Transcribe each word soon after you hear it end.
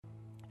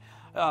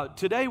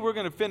Today we're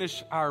going to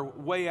finish our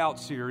Way Out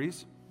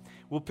series.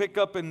 We'll pick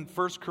up in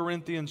 1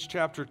 Corinthians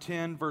chapter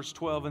 10, verse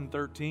 12 and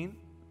 13.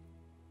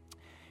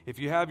 If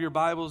you have your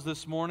Bibles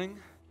this morning,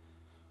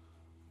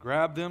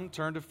 grab them,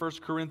 turn to 1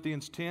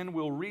 Corinthians 10.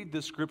 We'll read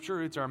this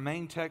scripture. It's our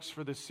main text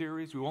for this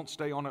series. We won't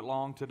stay on it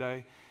long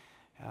today.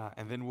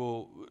 And then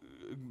we'll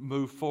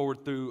move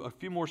forward through a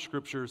few more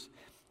scriptures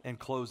and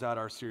close out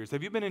our series.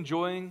 Have you been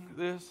enjoying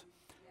this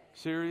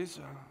series?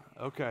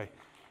 Okay.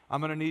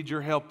 I'm going to need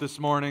your help this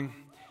morning.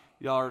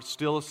 Y'all are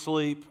still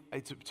asleep.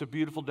 It's a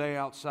beautiful day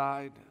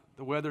outside.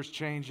 The weather's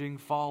changing.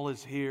 Fall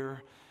is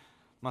here.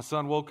 My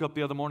son woke up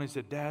the other morning and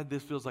said, "Dad,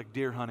 this feels like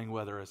deer hunting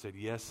weather." I said,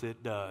 "Yes,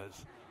 it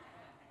does."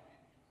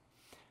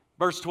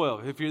 Verse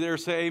 12. If you're there,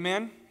 say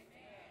amen. Amen.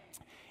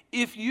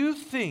 If you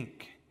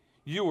think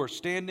you are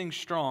standing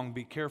strong,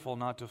 be careful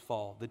not to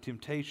fall. The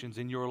temptations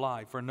in your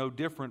life are no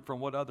different from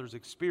what others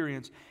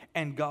experience,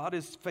 and God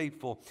is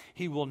faithful.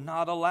 He will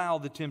not allow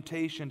the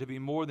temptation to be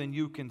more than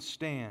you can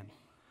stand.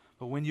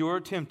 But when you are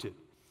tempted,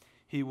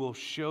 He will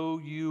show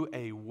you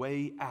a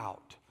way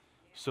out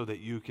so that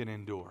you can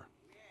endure.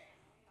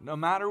 No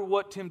matter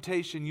what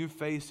temptation you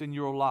face in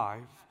your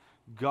life,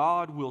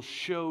 God will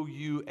show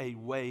you a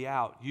way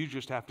out. You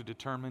just have to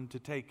determine to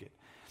take it.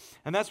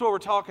 And that's what we're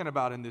talking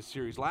about in this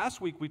series. Last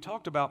week we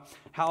talked about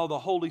how the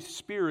Holy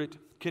Spirit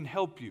can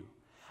help you.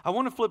 I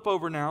want to flip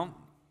over now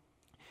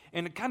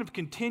and kind of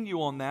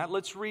continue on that.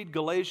 Let's read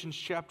Galatians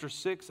chapter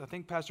 6. I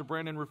think Pastor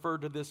Brandon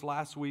referred to this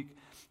last week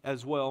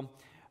as well.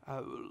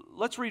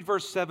 Let's read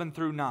verse 7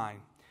 through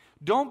 9.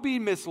 Don't be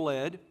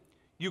misled.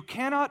 You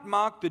cannot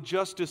mock the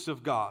justice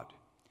of God.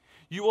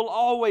 You will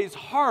always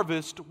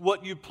harvest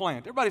what you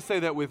plant. Everybody say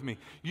that with me.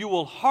 You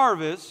will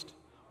harvest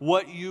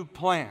what you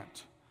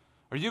plant.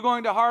 Are you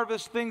going to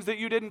harvest things that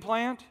you didn't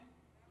plant?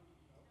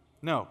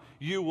 No.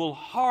 You will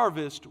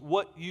harvest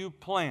what you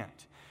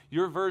plant.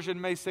 Your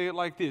version may say it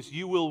like this.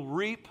 You will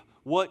reap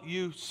what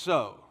you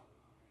sow.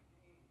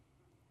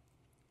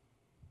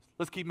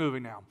 Let's keep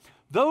moving now.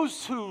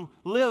 Those who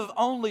live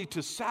only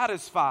to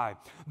satisfy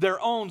their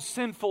own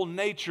sinful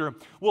nature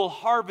will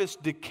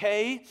harvest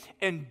decay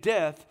and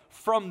death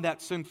from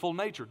that sinful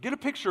nature. Get a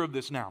picture of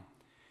this now.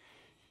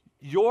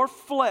 Your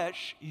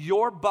flesh,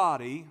 your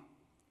body,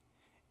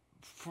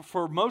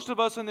 for most of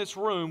us in this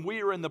room,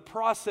 we are in the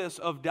process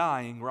of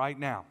dying right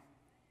now.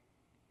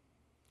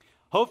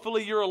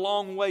 Hopefully you're a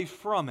long way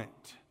from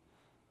it.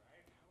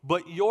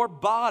 But your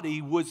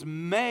body was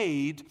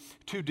made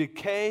to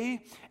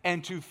decay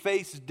and to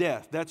face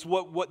death. That's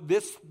what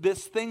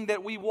this thing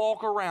that we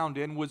walk around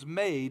in was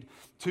made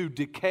to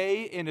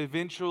decay and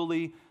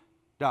eventually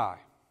die.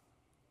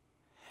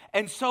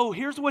 And so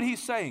here's what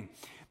he's saying.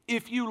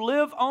 If you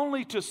live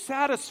only to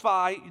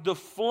satisfy the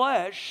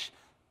flesh,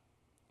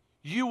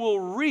 you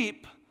will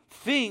reap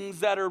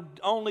things that are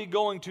only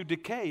going to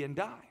decay and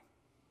die.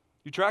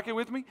 You tracking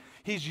with me?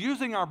 He's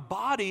using our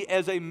body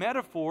as a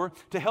metaphor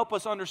to help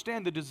us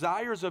understand the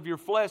desires of your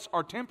flesh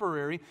are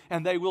temporary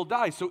and they will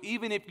die. So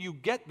even if you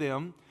get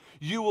them,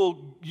 you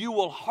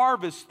will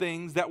harvest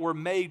things that were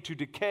made to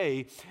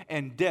decay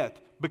and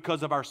death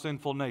because of our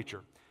sinful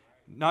nature.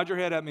 Nod your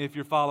head at me if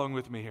you're following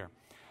with me here.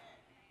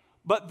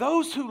 But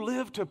those who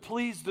live to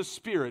please the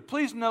Spirit,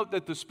 please note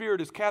that the Spirit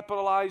is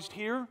capitalized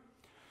here.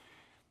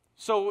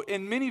 So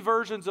in many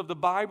versions of the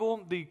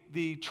Bible,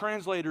 the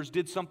translators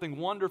did something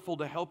wonderful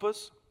to help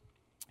us.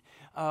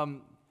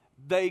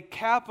 They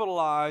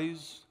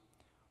capitalize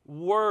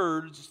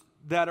words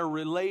that are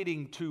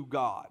relating to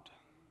God.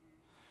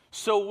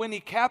 So when he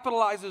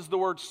capitalizes the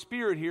word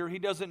Spirit here, he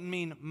doesn't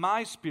mean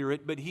my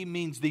spirit, but he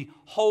means the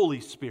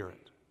Holy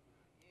Spirit.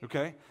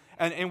 Okay?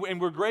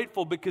 And we're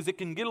grateful because it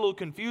can get a little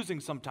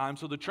confusing sometimes.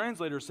 So the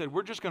translator said,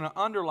 we're just going to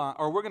underline,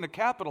 or we're going to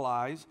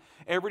capitalize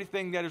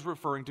everything that is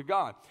referring to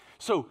God.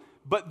 So,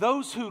 but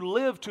those who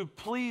live to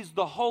please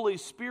the Holy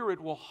Spirit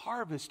will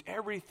harvest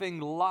everything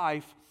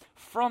life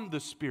from the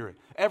Spirit,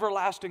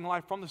 everlasting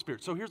life from the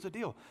Spirit. So here's the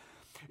deal.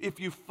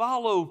 If you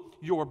follow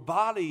your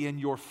body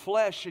and your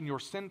flesh and your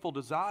sinful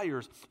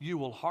desires, you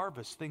will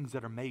harvest things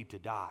that are made to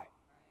die.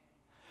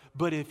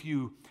 But if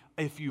you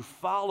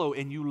follow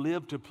and you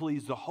live to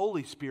please the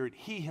Holy Spirit,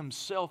 He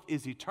Himself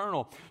is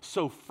eternal.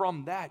 So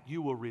from that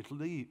you will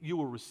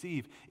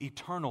receive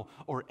eternal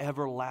or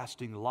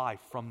everlasting life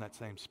from that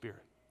same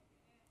Spirit.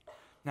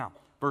 Now,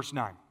 verse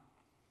 9.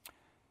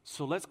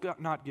 So let's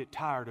not get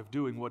tired of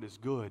doing what is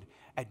good.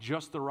 At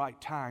just the right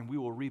time, we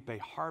will reap a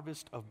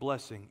harvest of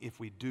blessing if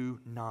we do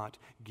not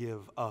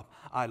give up.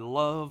 I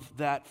love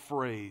that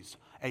phrase,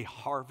 a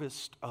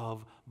harvest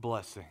of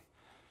blessing.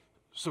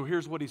 So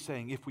here's what he's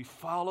saying. If we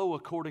follow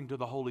according to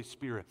the Holy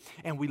Spirit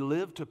and we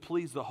live to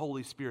please the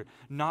Holy Spirit,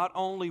 not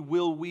only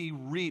will we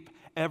reap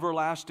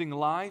everlasting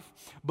life,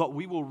 but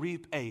we will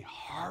reap a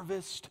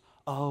harvest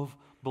of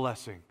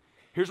blessing.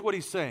 Here's what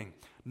he's saying.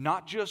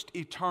 Not just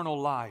eternal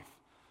life,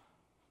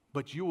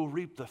 but you will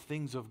reap the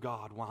things of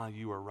God while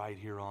you are right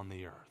here on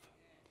the earth.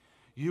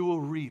 You will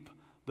reap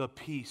the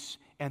peace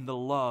and the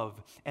love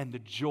and the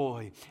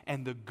joy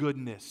and the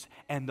goodness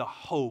and the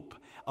hope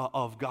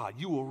of God.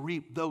 You will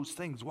reap those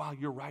things while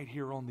you're right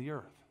here on the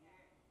earth.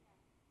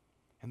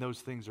 And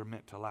those things are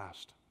meant to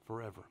last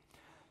forever.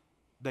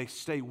 They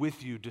stay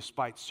with you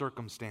despite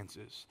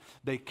circumstances.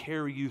 They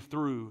carry you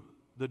through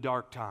the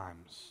dark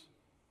times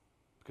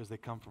because they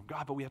come from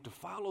God. But we have to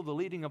follow the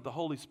leading of the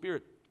Holy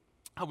Spirit.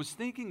 I was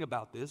thinking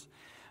about this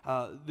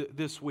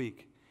this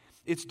week.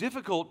 It's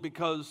difficult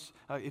because,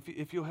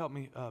 if you'll help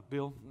me,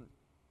 Bill.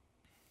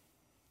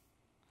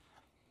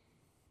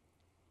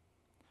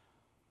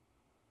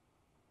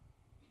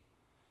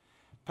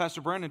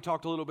 Pastor Brandon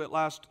talked a little bit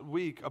last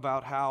week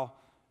about how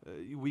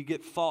we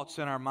get thoughts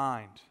in our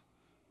mind,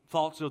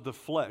 thoughts of the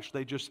flesh.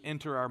 They just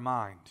enter our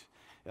mind.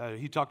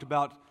 He talked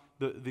about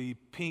the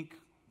pink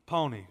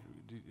pony.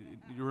 Do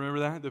you remember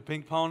that? The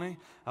pink pony?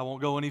 I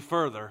won't go any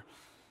further.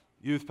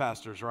 Youth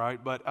pastors,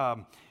 right? But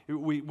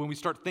when we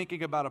start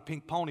thinking about a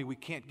pink pony, we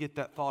can't get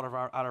that thought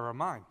out of our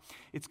mind.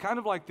 It's kind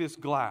of like this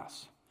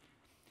glass.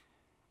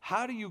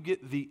 How do you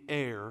get the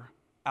air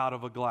out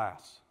of a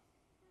glass?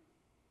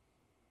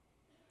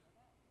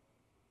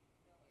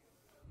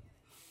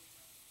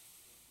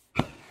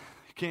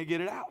 You can't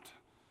get it out.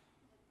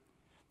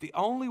 The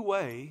only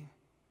way,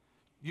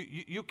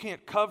 you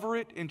can't cover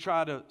it and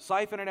try to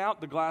siphon it out,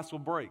 the glass will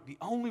break. The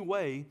only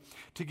way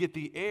to get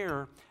the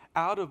air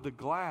out of the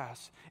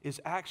glass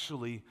is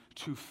actually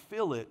to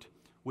fill it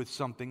with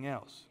something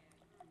else.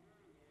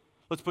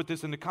 Let's put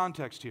this into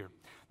context here.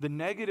 The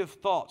negative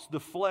thoughts, the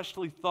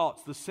fleshly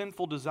thoughts, the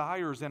sinful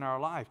desires in our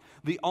life,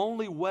 the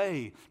only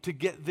way to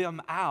get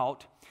them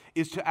out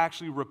is to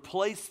actually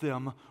replace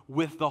them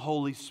with the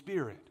Holy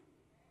Spirit.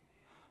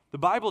 The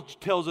Bible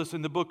tells us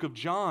in the book of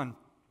John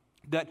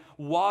that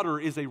water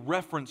is a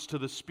reference to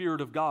the Spirit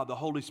of God, the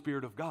Holy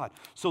Spirit of God.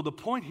 So the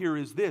point here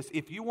is this: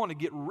 if you want to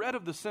get rid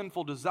of the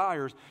sinful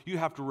desires, you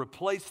have to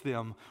replace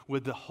them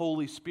with the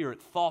Holy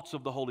Spirit, thoughts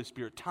of the Holy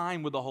Spirit,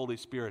 time with the Holy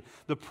Spirit,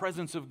 the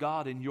presence of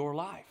God in your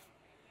life.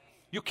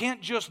 You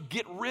can't just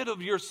get rid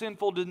of your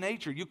sinful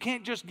nature. You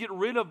can't just get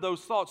rid of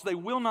those thoughts. They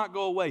will not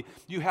go away.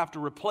 You have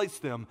to replace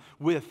them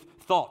with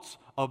thoughts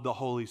of the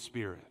Holy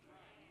Spirit.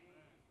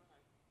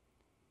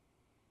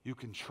 You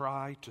can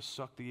try to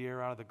suck the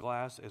air out of the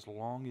glass as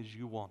long as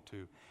you want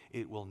to.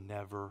 It will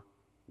never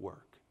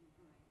work.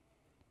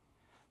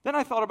 Then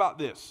I thought about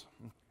this.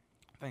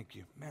 Thank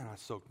you. Man, I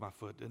soaked my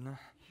foot, didn't I?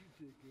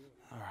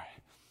 All right.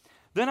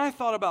 Then I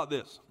thought about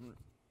this.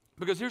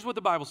 Because here's what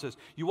the Bible says.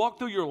 You walk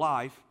through your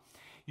life,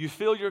 you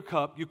fill your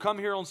cup, you come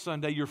here on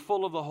Sunday, you're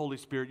full of the Holy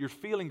Spirit, you're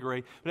feeling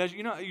great. But as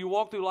you know, you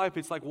walk through life,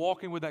 it's like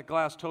walking with that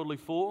glass totally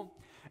full.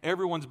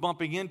 Everyone's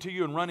bumping into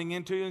you and running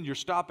into you, and you're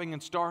stopping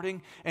and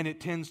starting, and it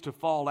tends to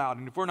fall out.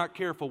 And if we're not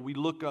careful, we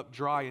look up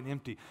dry and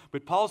empty.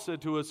 But Paul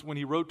said to us when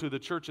he wrote to the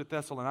church at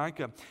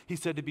Thessalonica, he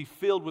said to be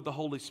filled with the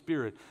Holy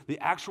Spirit. The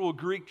actual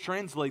Greek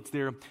translates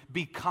there,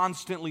 be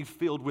constantly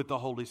filled with the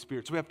Holy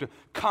Spirit. So we have to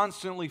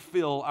constantly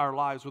fill our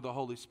lives with the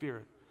Holy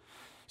Spirit.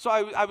 So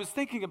I was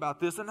thinking about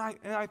this, and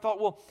I thought,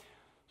 well,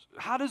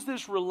 how does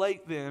this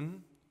relate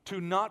then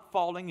to not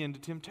falling into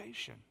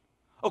temptation?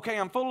 Okay,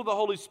 I'm full of the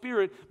Holy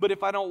Spirit, but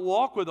if I don't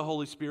walk with the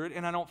Holy Spirit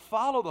and I don't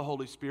follow the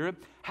Holy Spirit,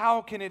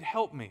 how can it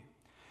help me?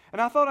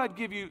 And I thought I'd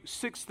give you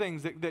 6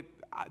 things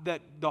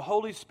that the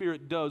Holy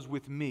Spirit does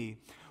with me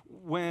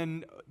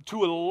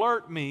to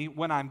alert me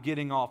when I'm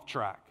getting off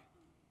track.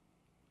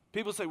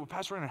 People say, well,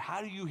 Pastor Brandon,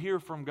 how do you hear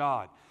from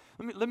God?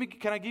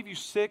 Can I give you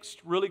 6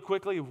 really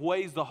quickly of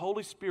ways the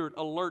Holy Spirit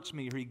alerts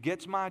me or He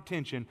gets my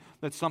attention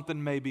that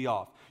something may be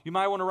off? You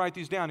might want to write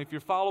these down. If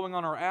you're following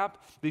on our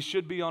app, these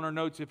should be on our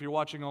notes if you're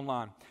watching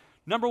online.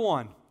 Number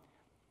 1,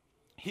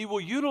 He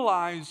will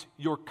utilize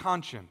your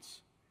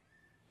conscience.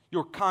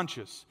 Your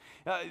conscience.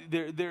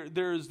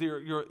 There's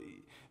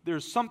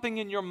something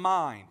in your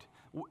mind.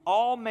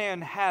 All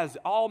men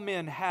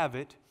have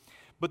it.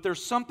 But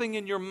there's something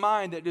in your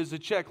mind that is a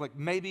check, like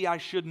maybe I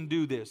shouldn't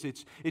do this.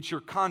 It's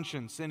your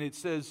conscience, and it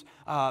says,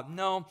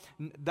 no,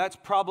 that's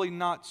probably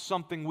not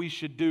something we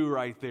should do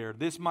right there.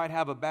 This might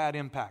have a bad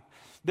impact.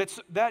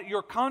 That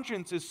your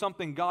conscience is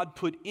something God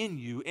put in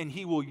you, and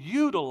He will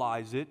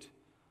utilize it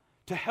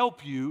to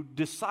help you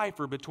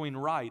decipher between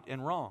right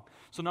and wrong.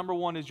 So number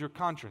 1 is your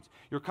conscience.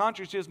 Your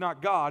conscience is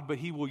not God, but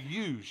He will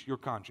use your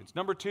conscience.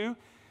 Number 2,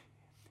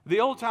 the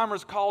old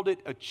timers called it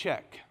a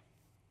check.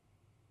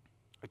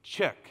 A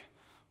check.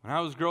 When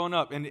I was growing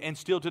up, and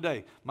still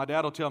today, my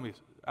dad will tell me,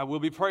 I will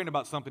be praying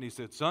about something. He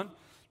said, son,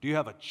 do you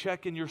have a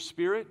check in your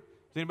spirit?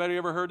 Has anybody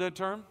ever heard that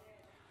term?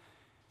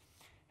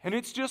 And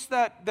it's just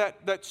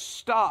that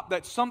stop,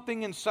 that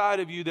something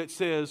inside of you that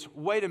says,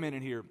 wait a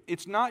minute here.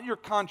 It's not your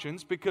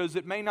conscience, because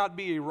it may not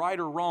be a right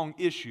or wrong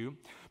issue,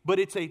 but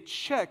it's a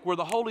check where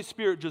the Holy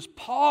Spirit just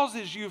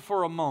pauses you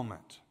for a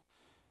moment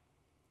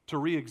to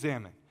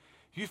re-examine.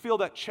 If you feel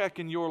that check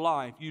in your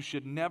life, you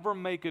should never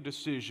make a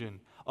decision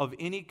of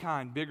any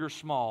kind, big or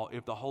small,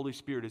 if the Holy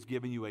Spirit is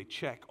giving you a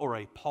check or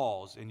a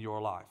pause in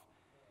your life.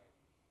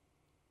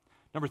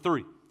 Number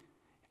 3,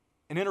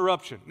 an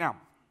interruption. Now,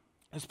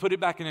 let's put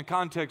it back in a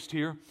context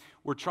here.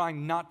 We're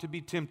trying not to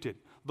be tempted.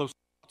 Those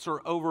thoughts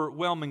are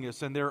overwhelming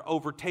us and they're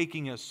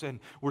overtaking us and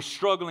we're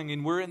struggling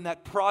and we're in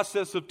that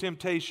process of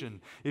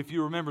temptation. If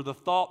you remember the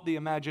thought, the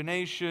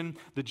imagination,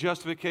 the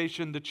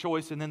justification, the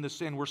choice, and then the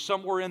sin, we're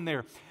somewhere in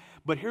there.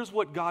 But here's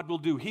what God will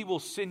do. He will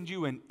send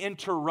you an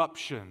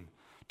interruption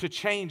to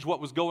change what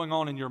was going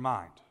on in your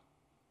mind.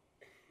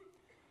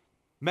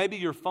 Maybe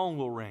your phone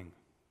will ring.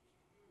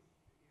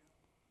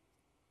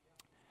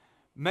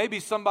 Maybe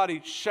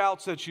somebody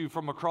shouts at you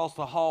from across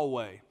the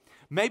hallway.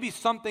 Maybe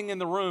something in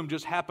the room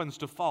just happens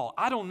to fall.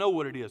 I don't know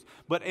what it is.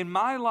 But in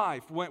my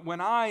life,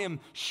 when I am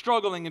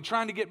struggling and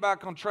trying to get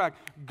back on track,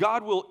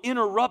 God will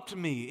interrupt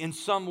me in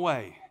some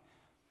way.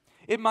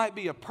 It might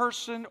be a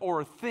person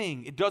or a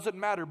thing. It doesn't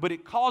matter. But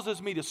it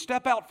causes me to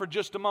step out for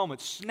just a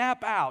moment,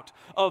 snap out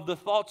of the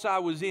thoughts I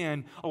was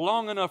in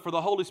long enough for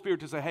the Holy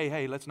Spirit to say,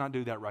 hey, let's not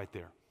do that right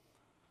there.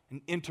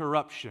 An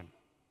interruption.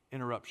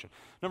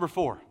 Number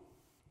 4,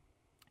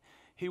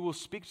 He will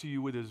speak to you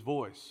with His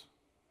voice.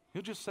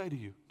 He'll just say to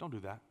you, don't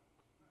do that.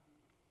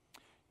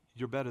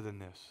 You're better than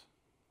this.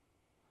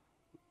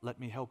 Let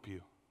me help you.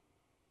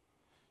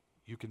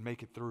 You can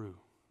make it through.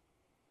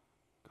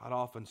 God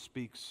often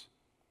speaks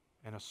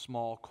in a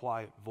small,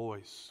 quiet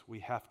voice. We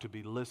have to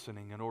be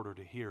listening in order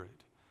to hear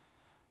it.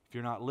 If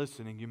you're not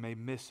listening, you may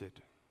miss it.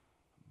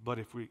 But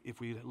if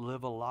we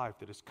live a life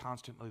that is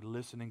constantly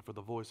listening for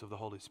the voice of the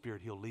Holy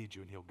Spirit, He'll lead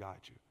you and He'll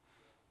guide you.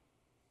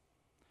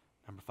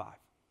 Number 5,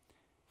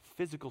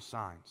 physical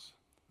signs.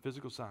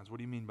 Physical signs. What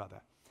do you mean by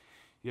that?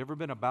 You ever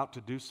been about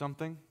to do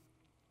something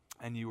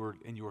and you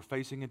were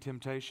facing a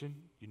temptation?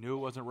 You knew it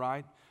wasn't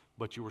right,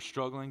 but you were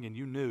struggling and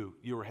you knew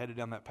you were headed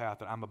down that path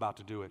that I'm about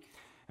to do it.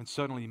 And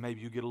suddenly maybe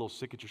you get a little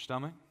sick at your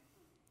stomach.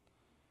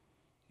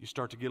 You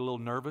start to get a little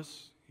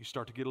nervous. You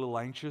start to get a little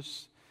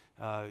anxious.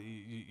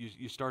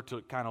 You start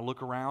to kind of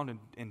look around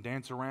and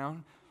dance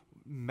around.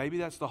 Maybe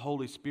that's the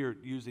Holy Spirit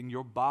using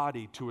your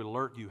body to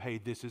alert you, hey,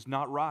 this is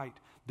not right.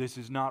 This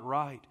is not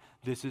right.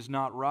 This is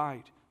not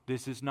right.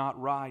 This is not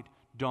right.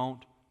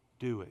 Don't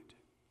do it.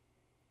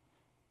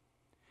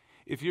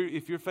 If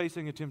you're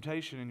facing a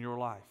temptation in your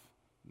life,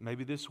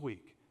 maybe this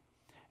week,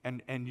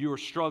 and you're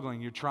struggling,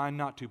 you're trying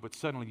not to, but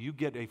suddenly you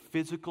get a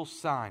physical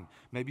sign.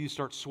 Maybe you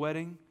start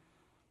sweating,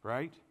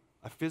 right?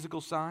 A physical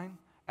sign.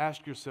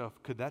 Ask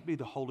yourself, could that be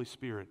the Holy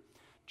Spirit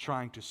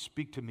trying to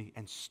speak to me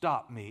and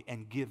stop me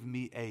and give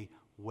me a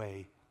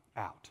way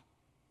out?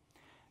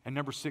 And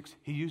number 6,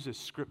 He uses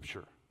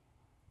Scripture.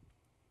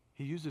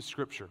 He uses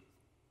Scripture.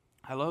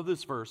 I love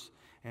this verse,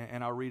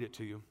 and I'll read it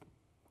to you.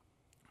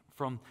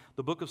 From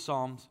the book of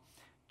Psalms,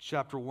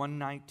 chapter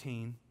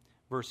 119,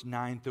 verse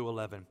 9 through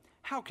 11.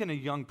 How can a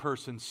young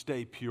person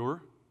stay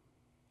pure?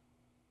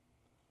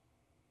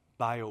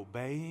 By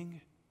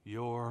obeying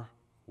your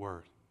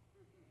word.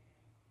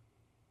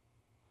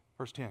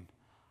 Verse 10.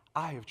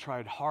 I have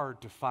tried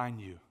hard to find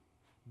you.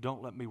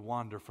 Don't let me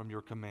wander from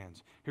your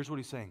commands. Here's what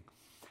he's saying.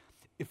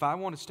 If I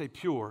want to stay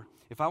pure,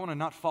 if I want to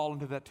not fall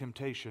into that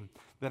temptation,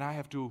 then I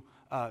have to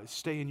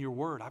stay in your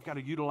word. I've got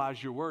to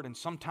utilize your word. And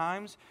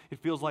sometimes it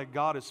feels like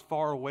God is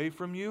far away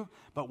from you,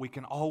 but we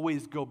can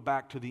always go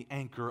back to the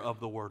anchor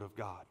of the word of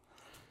God.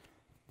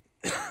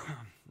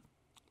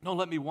 Don't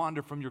let me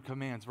wander from your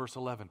commands. Verse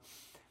 11.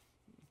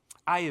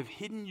 I have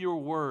hidden your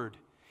word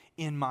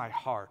in my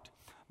heart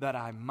that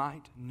I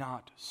might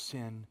not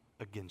sin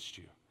against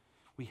you.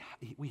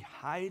 We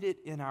hide it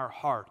in our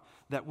heart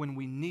that when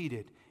we need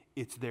it,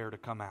 it's there to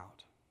come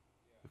out.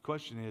 The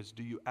question is,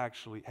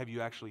 have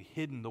you actually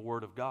hidden the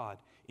word of God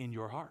in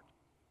your heart?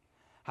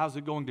 How's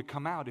it going to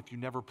come out if you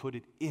never put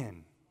it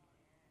in?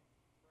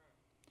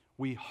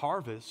 We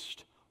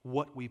harvest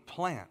what we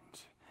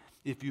plant.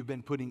 If you've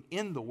been putting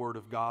in the Word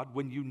of God,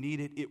 when you need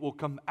it, it will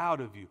come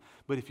out of you.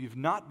 But if you've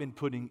not been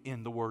putting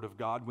in the Word of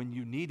God, when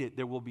you need it,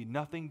 there will be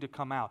nothing to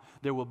come out.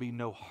 There will be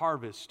no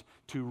harvest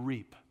to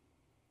reap.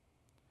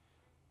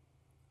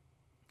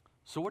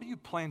 So what are you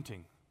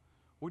planting?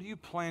 What are you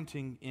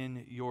planting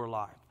in your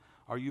life?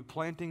 Are you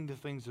planting the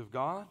things of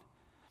God?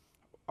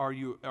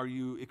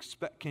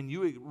 Can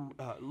you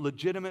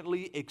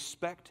legitimately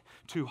expect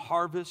to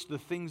harvest the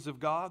things of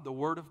God, the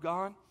Word of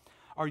God?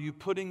 Are you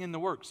putting in the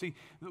work? See,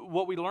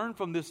 what we learn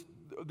from this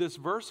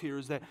verse here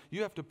is that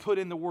you have to put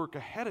in the work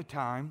ahead of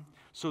time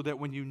so that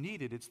when you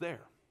need it, it's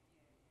there.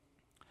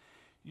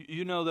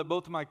 You know that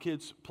both of my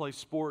kids play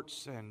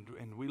sports,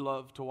 and we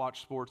love to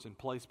watch sports and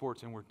play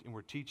sports, and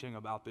we're teaching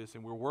about this,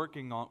 and we're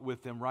working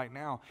with them right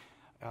now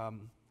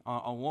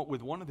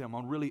with one of them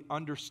on really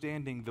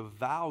understanding the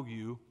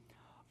value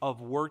of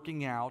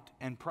working out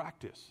and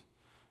practice.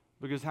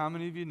 Because how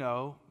many of you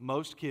know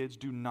most kids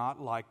do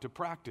not like to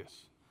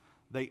practice?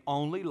 They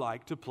only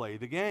like to play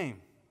the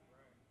game.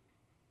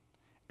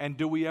 And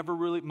do we ever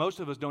really, most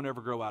of us don't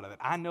ever grow out of it.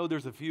 I know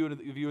there's a few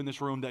of you in this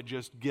room that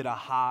just get a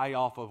high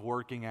off of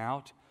working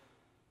out.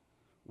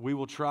 We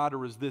will try to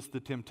resist the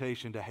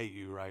temptation to hate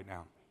you right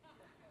now.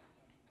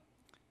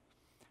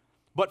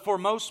 But for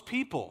most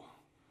people,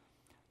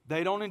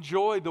 they don't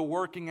enjoy the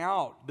working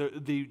out,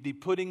 the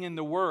putting in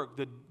the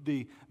work,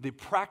 the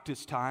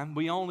practice time.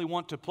 We only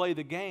want to play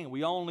the game.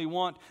 We only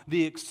want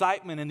the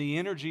excitement and the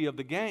energy of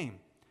the game.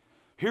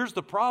 Here's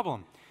the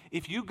problem.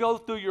 If you go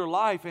through your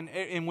life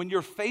and when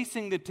you're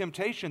facing the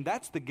temptation,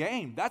 that's the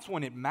game. That's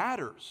when it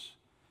matters.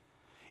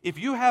 If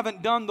you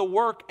haven't done the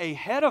work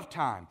ahead of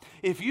time,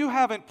 if you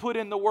haven't put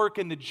in the work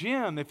in the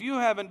gym, if you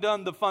haven't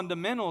done the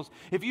fundamentals,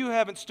 if you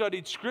haven't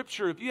studied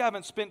Scripture, if you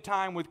haven't spent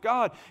time with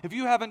God, if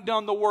you haven't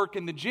done the work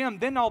in the gym,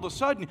 then all of a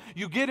sudden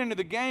you get into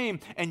the game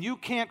and you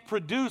can't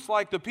produce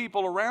like the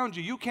people around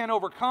you. You can't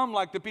overcome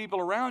like the people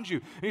around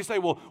you. And you say,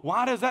 well,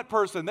 why does that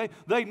person,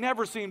 they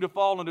never seem to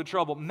fall into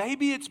trouble?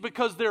 Maybe it's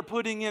because they're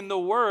putting in the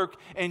work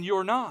and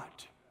you're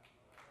not.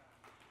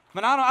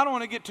 I don't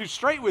want to get too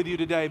straight with you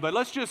today, but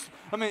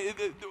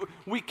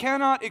we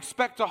cannot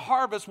expect to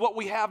harvest what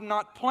we have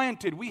not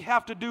planted. We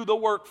have to do the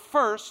work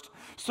first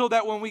so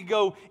that when we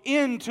go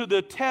into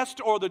the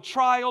test or the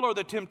trial or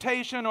the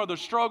temptation or the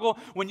struggle,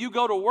 when you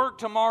go to work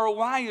tomorrow,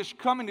 why is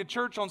coming to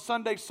church on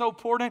Sunday so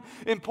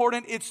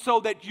important? It's so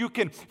that you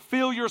can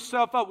fill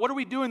yourself up. What are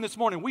we doing this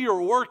morning? We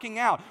are working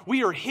out.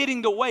 We are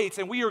hitting the weights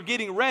and we are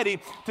getting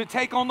ready to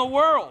take on the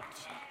world.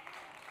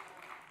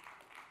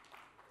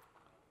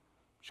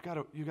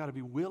 You got to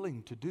be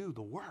willing to do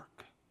the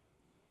work.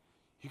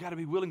 You got to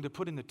be willing to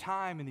put in the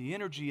time and the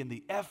energy and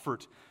the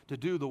effort to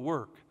do the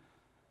work.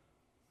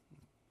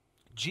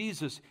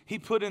 Jesus, he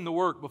put in the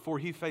work before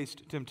he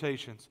faced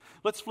temptations.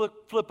 Let's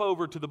flip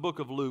over to the book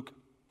of Luke,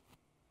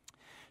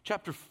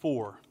 chapter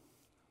 4.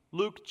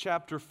 Luke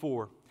chapter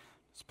 4.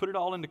 Let's put it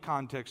all into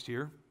context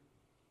here.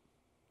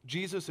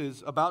 Jesus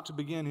is about to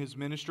begin his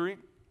ministry.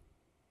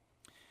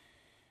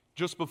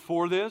 Just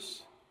before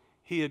this,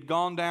 he had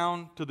gone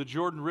down to the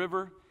Jordan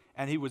River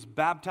and he was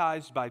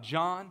baptized by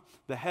John.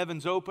 The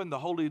heavens opened, the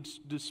Holy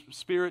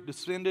Spirit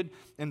descended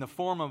in the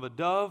form of a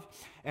dove,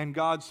 and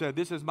God said,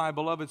 "This is my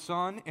beloved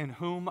Son, in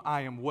whom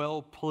I am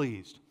well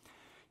pleased."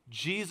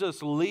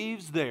 Jesus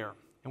leaves there,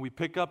 and we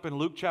pick up in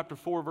Luke chapter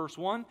 4, verse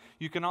 1.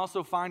 You can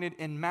also find it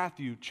in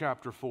Matthew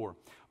chapter 4,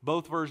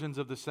 both versions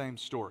of the same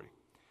story.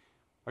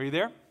 Are you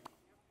there?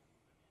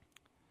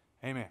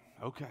 Amen.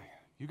 Okay.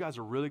 You guys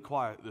are really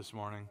quiet this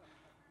morning.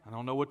 I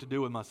don't know what to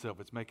do with myself.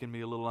 It's making me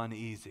a little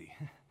uneasy.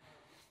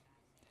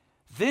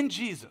 Then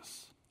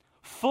Jesus,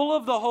 full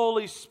of the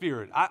Holy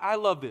Spirit. I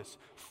love this.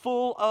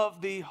 Full of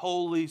the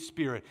Holy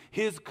Spirit.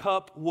 His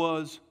cup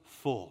was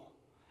full.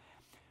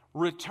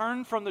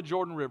 Returned from the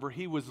Jordan River.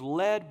 He was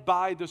led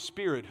by the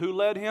Spirit. Who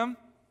led him?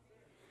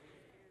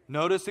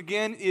 Notice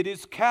again, it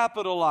is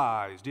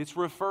capitalized. It's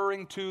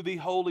referring to the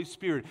Holy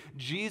Spirit.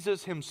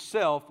 Jesus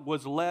himself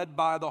was led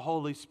by the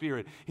Holy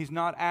Spirit. He's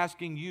not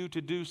asking you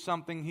to do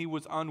something he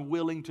was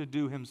unwilling to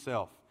do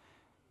himself.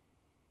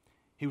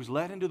 He was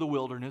led into the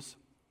wilderness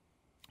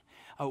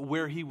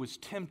where he was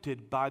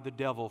tempted by the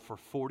devil for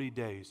 40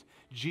 days.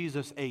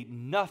 Jesus ate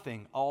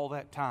nothing all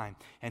that time,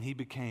 and he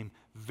became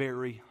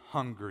very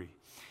hungry.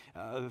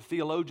 The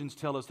theologians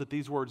tell us that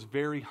these words,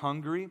 very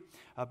hungry,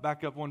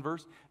 back up one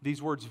verse,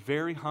 these words,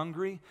 very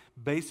hungry,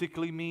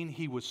 basically mean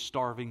he was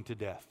starving to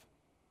death.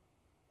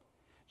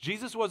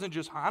 Jesus wasn't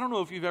just, I don't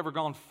know if you've ever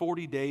gone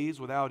 40 days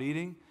without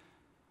eating.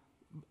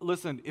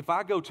 Listen, if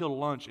I go till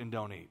lunch and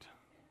don't eat,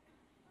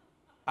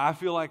 I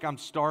feel like I'm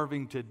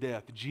starving to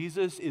death.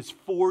 Jesus is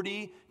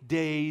 40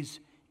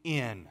 days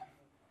in.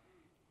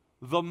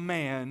 The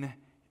man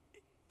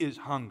is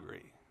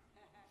hungry.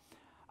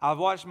 I've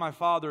watched my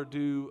father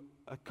do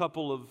a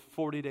couple of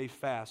 40-day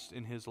fasts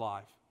in his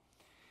life.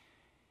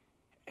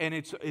 And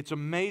it's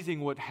amazing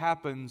what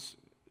happens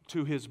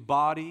to his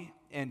body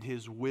and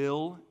his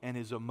will and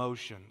his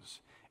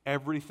emotions.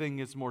 Everything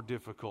is more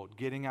difficult.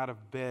 Getting out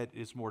of bed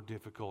is more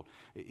difficult.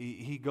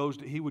 He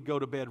would go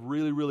to bed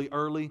really, really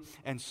early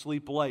and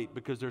sleep late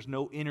because there's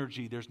no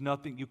energy. There's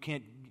nothing.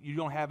 You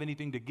don't have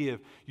anything to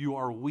give. You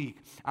are weak.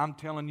 I'm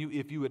telling you,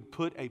 if you had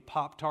put a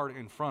Pop-Tart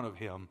in front of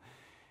him,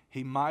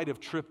 he might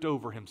have tripped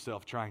over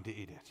himself trying to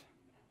eat it.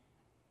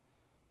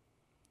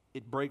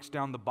 It breaks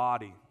down the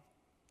body.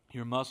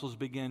 Your muscles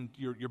begin,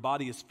 your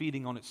body is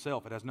feeding on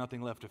itself. It has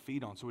nothing left to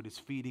feed on, so it is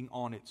feeding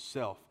on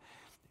itself.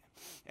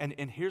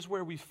 And here's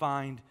where we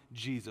find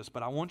Jesus.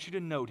 But I want you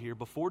to note here,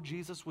 before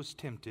Jesus was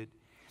tempted,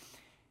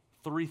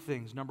 3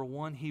 things. Number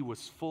 1, he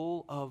was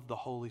full of the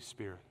Holy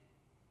Spirit.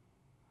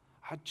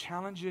 I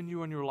challenge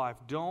you in your life,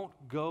 don't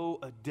go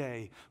a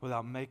day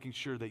without making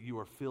sure that you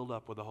are filled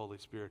up with the Holy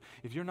Spirit.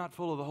 If you're not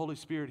full of the Holy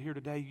Spirit here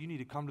today, you need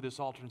to come to this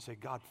altar and say,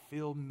 God,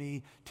 fill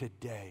me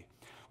today.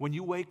 When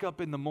you wake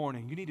up in the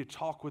morning, you need to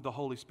talk with the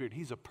Holy Spirit.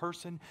 He's a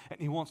person, and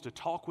he wants to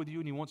talk with you,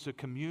 and he wants to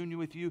commune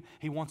with you.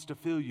 He wants to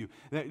fill you.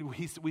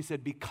 We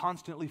said, be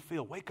constantly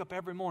filled. Wake up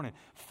every morning.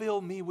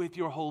 Fill me with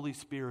your Holy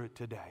Spirit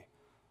today.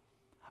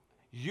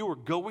 You are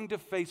going to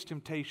face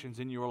temptations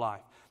in your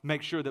life.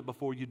 Make sure that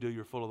before you do,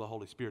 you're full of the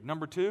Holy Spirit.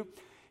 Number 2,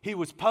 he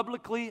was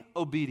publicly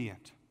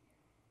obedient.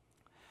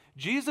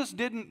 Jesus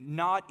didn't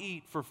not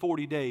eat for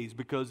 40 days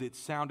because it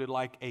sounded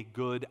like a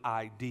good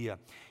idea.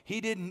 He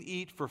didn't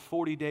eat for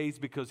 40 days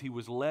because he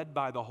was led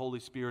by the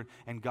Holy Spirit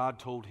and God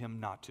told him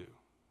not to.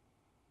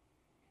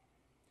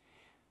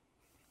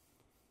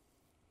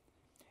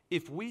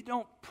 If we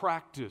don't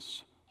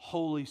practice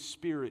Holy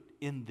Spirit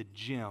in the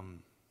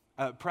gym,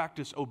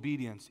 practice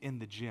obedience in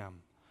the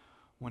gym,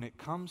 when it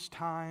comes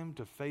time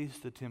to face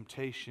the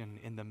temptation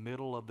in the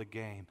middle of the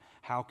game,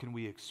 how can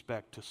we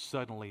expect to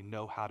suddenly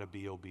know how to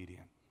be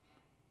obedient?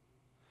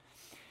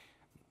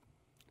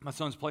 My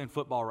son's playing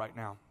football right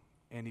now,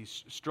 and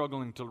he's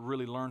struggling to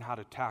really learn how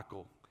to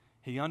tackle.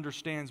 He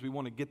understands we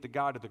want to get the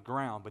guy to the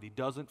ground, but he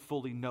doesn't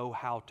fully know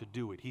how to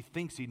do it. He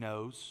thinks he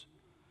knows,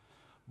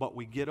 but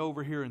we get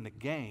over here in the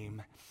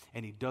game,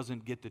 and he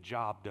doesn't get the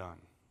job done.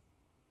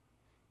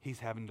 He's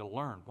having to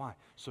learn. Why?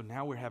 So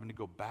now we're having to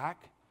go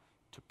back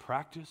to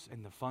practice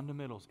in the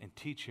fundamentals and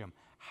teach him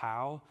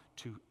how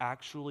to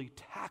actually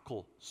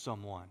tackle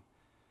someone.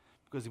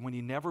 Because when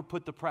he never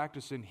put the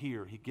practice in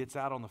here, he gets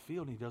out on the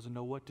field and he doesn't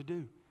know what to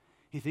do.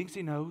 He thinks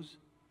he knows,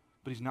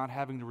 but he's not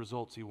having the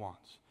results he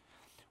wants.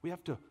 We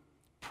have to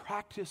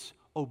practice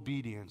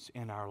obedience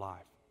in our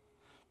life.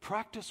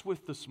 Practice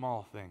with the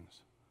small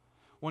things.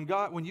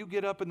 When you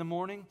get up in the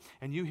morning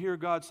and you hear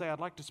God say,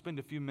 I'd like to spend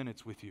a few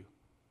minutes with you,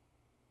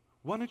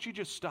 why don't you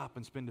just stop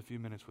and spend a few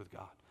minutes with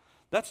God?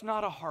 That's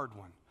not a hard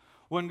one.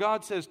 When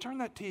God says, turn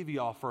that TV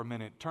off for a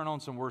minute, turn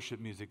on some worship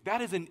music,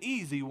 that is an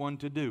easy one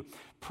to do.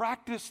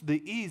 Practice the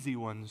easy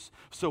ones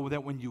so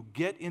that when you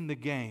get in the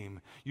game,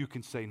 you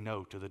can say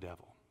no to the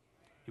devil.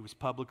 He was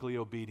publicly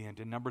obedient.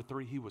 And number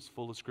 3, he was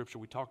full of Scripture.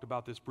 We talked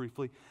about this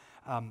briefly.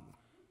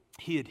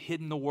 He had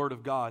hidden the Word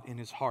of God in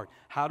his heart.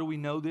 How do we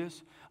know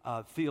this?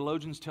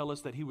 Theologians tell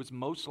us that he was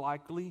most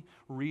likely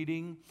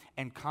reading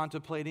and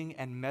contemplating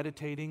and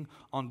meditating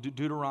on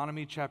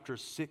Deuteronomy chapter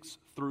 6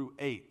 through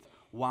 8.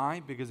 Why?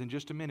 Because in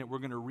just a minute we're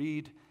going to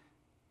read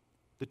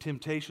the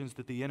temptations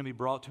that the enemy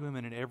brought to him,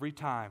 and at every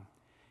time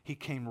he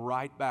came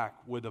right back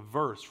with a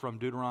verse from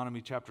Deuteronomy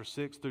chapter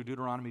 6 through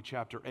Deuteronomy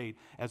chapter 8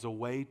 as a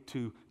way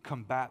to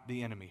combat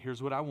the enemy.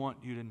 Here's what I want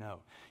you to know.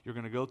 You're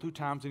going to go through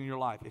times in your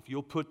life. If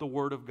you'll put the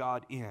Word of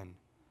God in,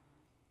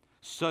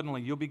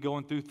 suddenly you'll be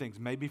going through things,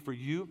 maybe for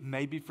you,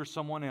 maybe for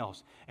someone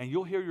else, and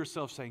you'll hear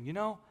yourself saying, you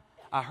know,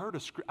 I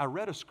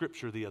read a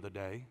scripture the other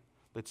day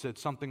that said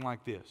something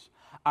like this.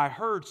 I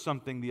heard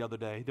something the other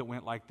day that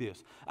went like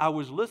this. I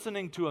was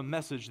listening to a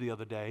message the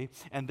other day,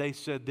 and they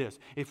said this.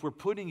 If we're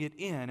putting it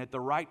in at the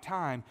right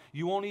time,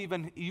 you won't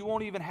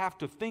even have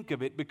to think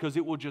of it because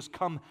it will just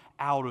come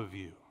out of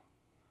you.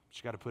 But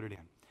you got to put it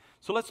in.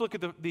 So let's look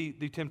at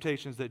the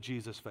temptations that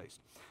Jesus faced.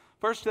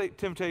 First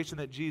temptation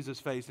that Jesus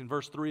faced in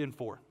verse 3 and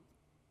 4.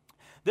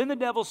 Then the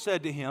devil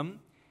said to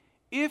him,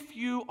 if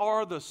you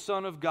are the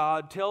Son of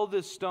God, tell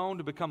this stone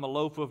to become a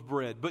loaf of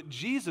bread. But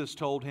Jesus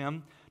told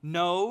him,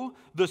 no,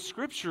 the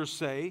Scriptures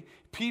say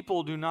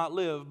people do not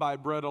live by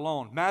bread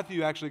alone.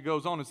 Matthew actually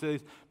goes on and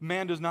says,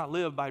 man does not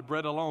live by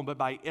bread alone, but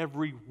by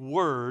every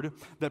word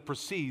that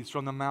proceeds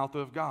from the mouth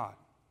of God.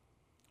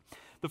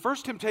 The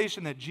first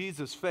temptation that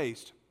Jesus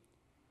faced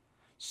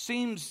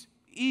seems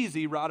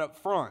easy right up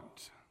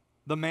front.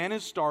 The man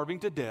is starving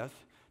to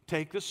death.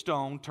 Take the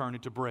stone, turn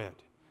it to bread.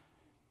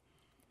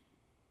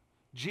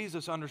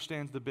 Jesus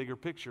understands the bigger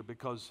picture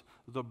because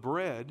the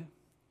bread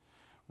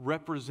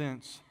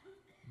represents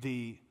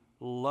the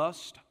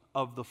lust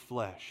of the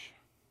flesh.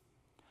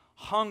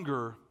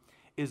 Hunger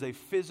is a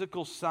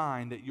physical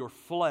sign that your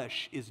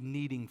flesh is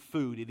needing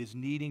food. It is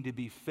needing to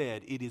be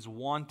fed. It is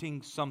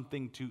wanting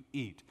something to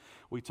eat.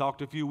 We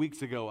talked a few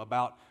weeks ago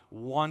about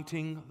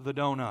wanting the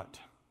donut,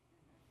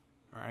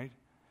 right?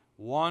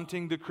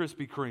 Wanting the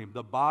Krispy Kreme.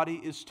 The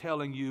body is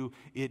telling you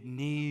it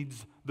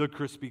needs the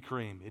Krispy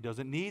Kreme. It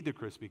doesn't need the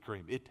Krispy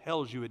Kreme. It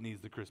tells you it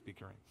needs the Krispy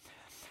Kreme.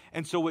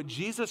 And so what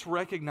Jesus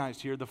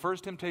recognized here, the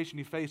first temptation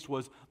he faced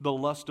was the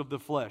lust of the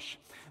flesh.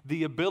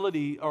 The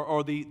ability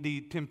or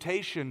the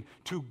temptation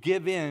to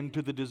give in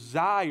to the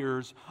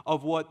desires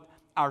of what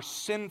our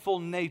sinful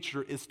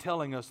nature is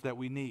telling us that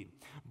we need.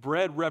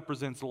 Bread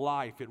represents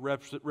life. It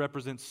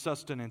represents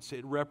sustenance.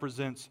 It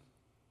represents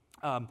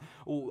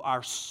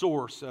our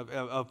source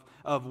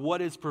of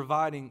what is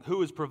providing,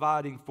 who is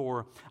providing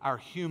for our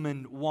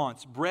human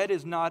wants. Bread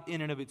is not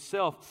in and of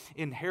itself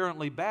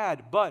inherently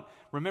bad, but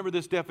remember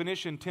this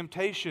definition,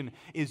 temptation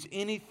is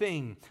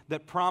anything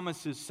that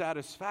promises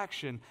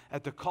satisfaction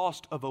at the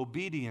cost of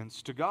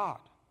obedience to God.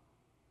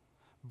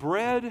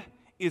 Bread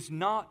is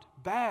not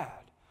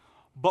bad,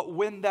 but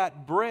when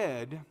that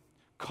bread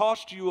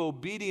cost you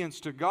obedience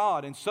to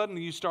God and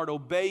suddenly you start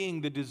obeying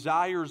the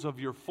desires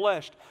of your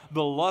flesh,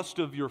 the lust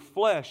of your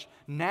flesh,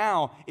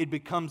 now it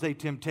becomes a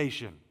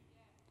temptation.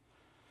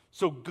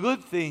 So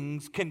good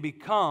things can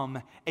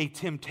become a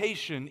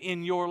temptation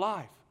in your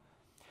life.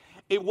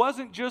 It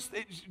wasn't just,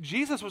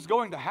 Jesus was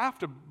going to have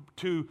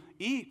to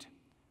eat.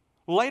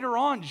 Later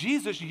on,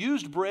 Jesus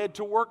used bread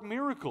to work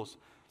miracles.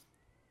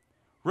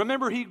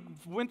 Remember, he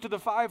went to the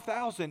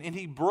 5,000 and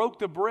he broke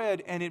the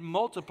bread and it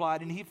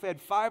multiplied and he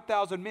fed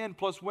 5,000 men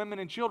plus women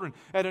and children.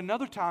 At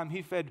another time,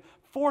 he fed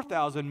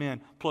 4,000 men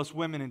plus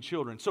women and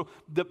children. So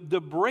the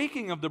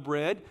breaking of the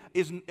bread,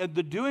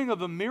 the doing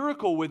of a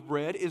miracle with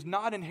bread is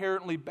not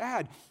inherently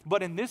bad.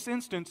 But in this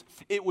instance,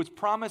 it was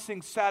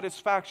promising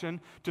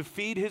satisfaction to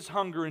feed his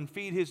hunger and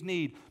feed his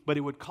need, but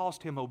it would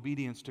cost him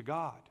obedience to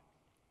God.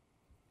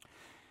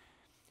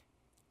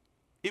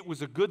 It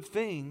was a good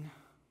thing,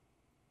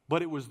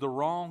 but it was the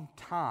wrong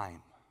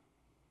time.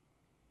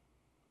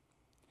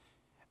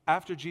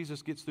 After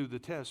Jesus gets through the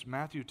test,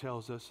 Matthew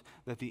tells us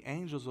that the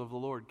angels of the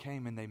Lord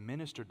came and they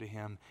ministered to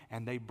him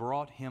and they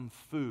brought him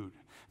food.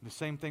 The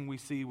same thing we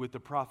see with the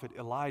prophet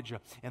Elijah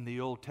in the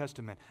Old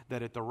Testament,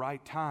 that at the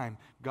right time,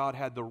 God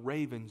had the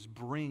ravens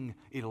bring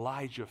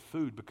Elijah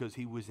food because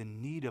he was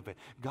in need of it.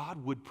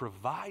 God would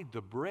provide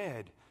the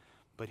bread,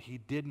 but he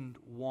didn't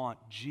want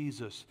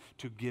Jesus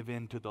to give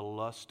in to the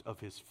lust of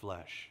his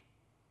flesh.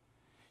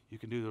 You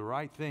can do the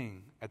right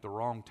thing at the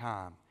wrong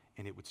time,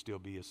 and it would still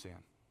be a sin.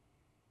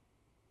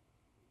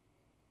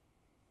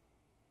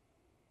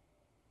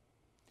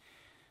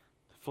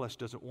 Flesh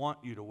doesn't want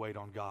you to wait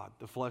on God.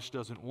 The flesh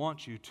doesn't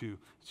want you to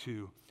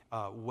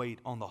wait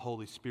on the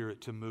Holy Spirit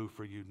to move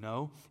for you.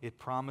 No, it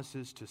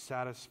promises to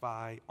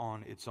satisfy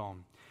on its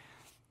own.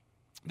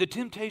 The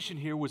temptation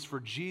here was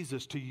for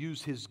Jesus to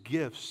use his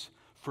gifts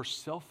for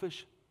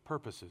selfish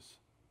purposes.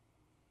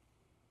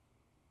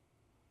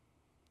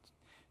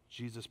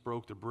 Jesus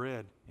broke the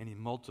bread and he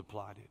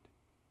multiplied it.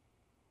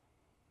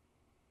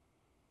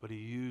 But he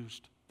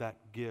used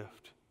that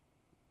gift,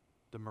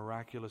 the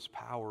miraculous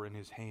power in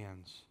his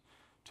hands,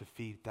 to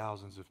feed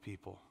thousands of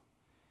people.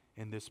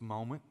 In this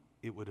moment,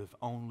 it would have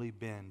only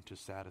been to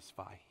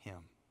satisfy him.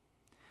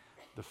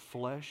 The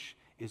flesh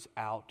is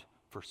out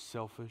for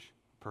selfish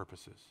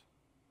purposes.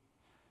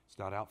 It's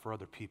not out for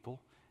other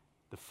people.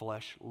 The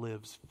flesh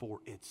lives for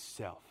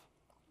itself.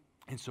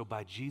 And so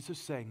by Jesus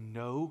saying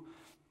no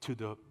to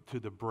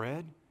the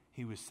bread,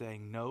 he was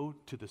saying no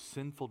to the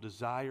sinful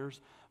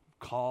desires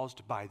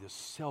caused by the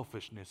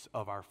selfishness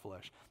of our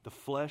flesh. The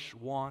flesh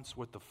wants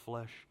what the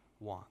flesh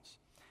wants.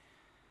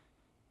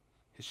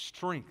 His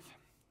strength,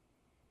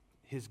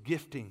 his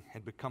gifting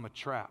had become a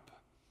trap.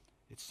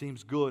 It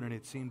seems good and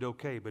it seemed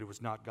okay, but it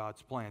was not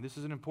God's plan. This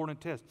is an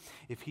important test.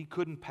 If he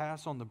couldn't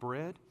pass on the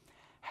bread,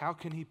 how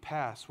can he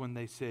pass when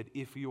they said,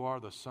 if you are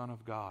the Son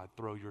of God,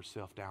 throw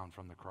yourself down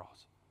from the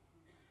cross?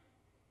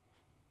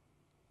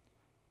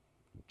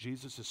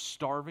 Jesus is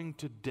starving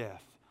to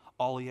death.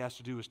 All he has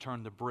to do is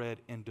turn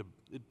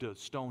the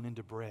stone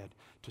into bread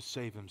to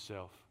save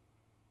himself.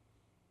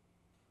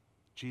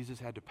 Jesus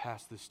had to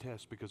pass this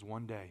test because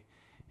one day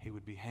he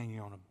would be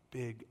hanging on a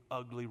big,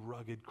 ugly,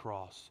 rugged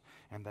cross,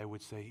 and they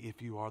would say, if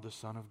you are the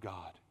Son of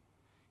God,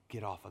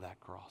 get off of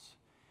that cross.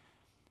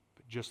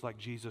 But just like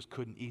Jesus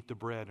couldn't eat the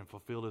bread and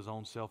fulfill his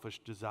own selfish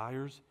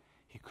desires,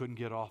 he couldn't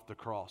get off the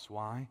cross.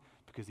 Why?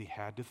 Because he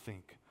had to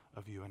think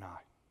of you and I.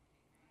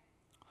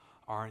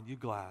 Aren't you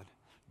glad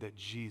that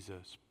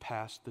Jesus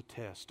passed the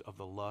test of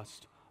the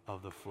lust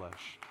of the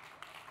flesh?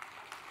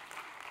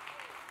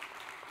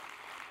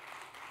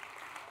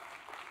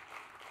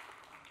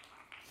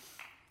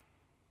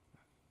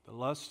 The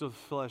lust of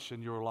flesh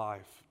in your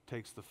life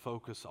takes the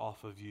focus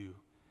off of you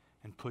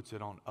and puts it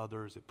on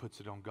others. It puts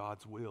it on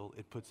God's will.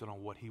 It puts it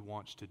on what he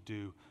wants to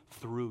do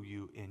through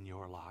you in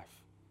your life.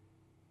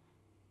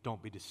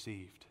 Don't be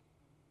deceived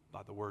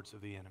by the words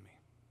of the enemy.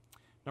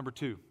 Number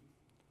 2.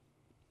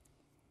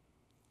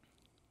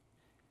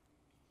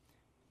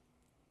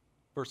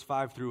 Verse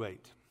 5 through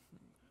 8.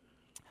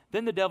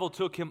 Then the devil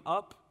took him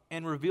up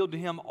and revealed to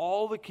him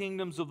all the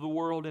kingdoms of the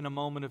world in a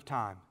moment of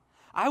time.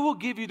 I will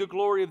give you the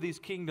glory of these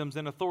kingdoms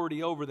and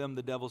authority over them,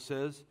 the devil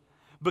says,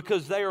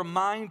 because they are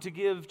mine to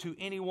give to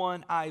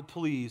anyone I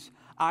please.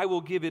 I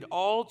will give it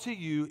all to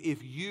you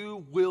if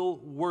you will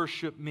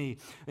worship me.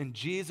 And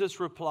Jesus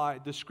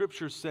replied, the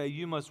scriptures say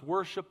you must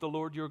worship the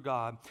Lord your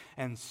God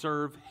and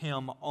serve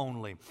him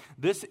only.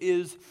 This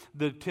is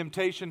the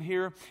temptation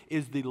here,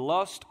 is the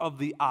lust of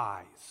the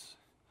eyes.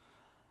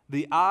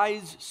 The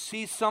eyes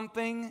see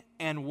something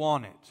and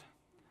want it.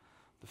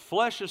 The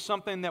flesh is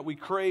something that we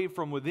crave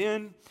from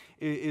within.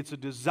 It's a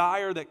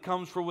desire that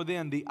comes from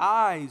within. The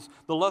eyes,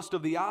 the lust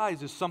of the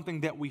eyes is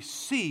something that we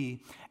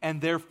see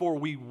and therefore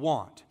we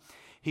want.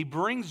 He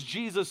brings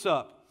Jesus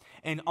up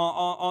and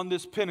on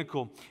this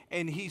pinnacle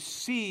and he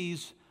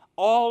sees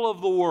all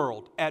of the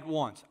world at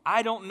once.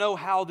 I don't know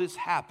how this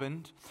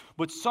happened,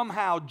 but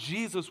somehow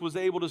Jesus was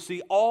able to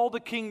see all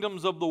the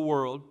kingdoms of the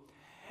world,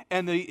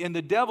 and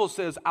the devil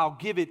says, I'll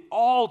give it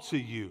all to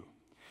you.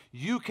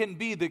 You can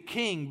be the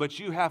king, but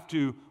you have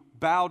to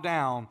bow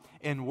down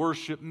and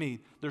worship me.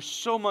 There's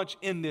so much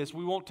in this.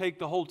 We won't take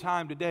the whole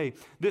time today.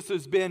 This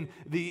has been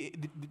the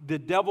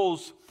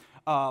devil's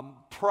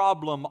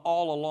problem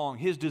all along.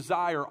 His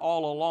desire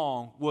all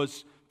along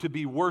was to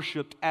be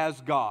worshiped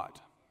as God.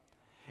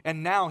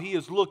 And now he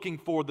is looking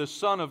for the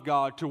Son of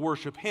God to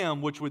worship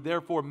him, which would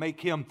therefore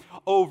make him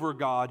over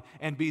God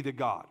and be the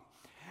God.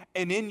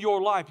 And in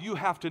your life, you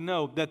have to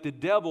know that the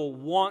devil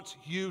wants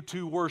you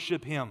to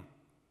worship him.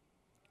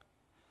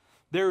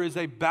 There is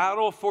a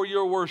battle for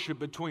your worship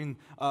between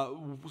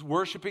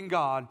worshiping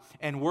God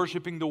and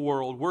worshiping the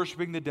world,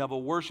 worshiping the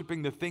devil,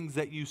 worshiping the things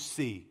that you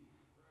see.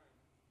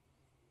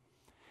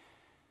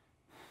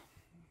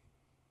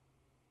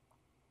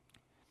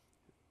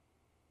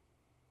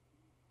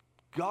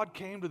 God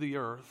came to the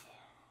earth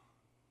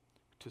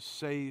to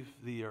save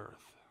the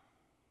earth.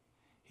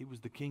 He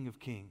was the King of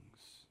Kings.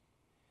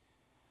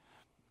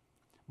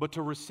 But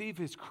to receive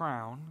his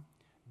crown,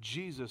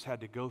 Jesus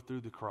had to go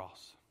through the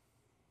cross.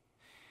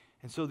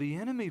 And so the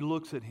enemy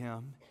looks at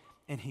him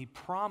and he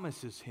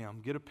promises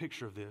him, get a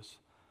picture of this,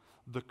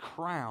 the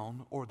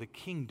crown or the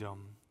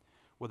kingdom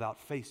without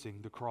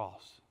facing the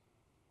cross.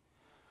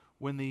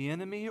 When the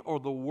enemy or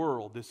the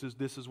world, this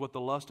is what the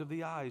lust of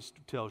the eyes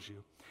tells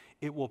you,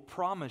 it will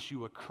promise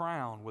you a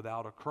crown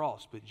without a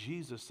cross. But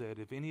Jesus said,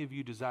 if any of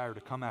you desire to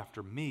come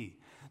after me,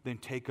 then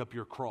take up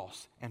your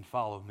cross and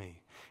follow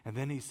me. And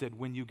then he said,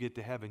 when you get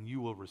to heaven, you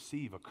will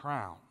receive a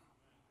crown,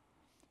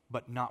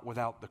 but not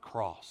without the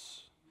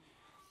cross.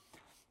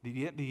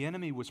 The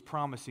enemy was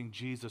promising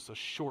Jesus a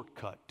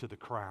shortcut to the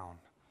crown.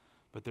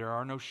 But there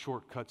are no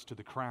shortcuts to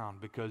the crown,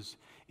 because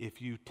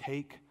if you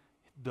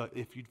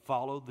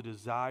follow the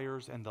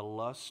desires and the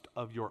lust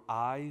of your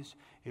eyes,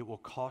 it will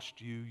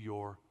cost you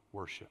your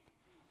worship.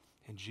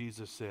 And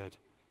Jesus said,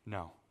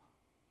 no.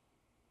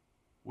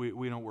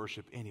 We don't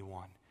worship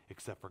anyone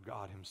except for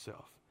God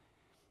himself.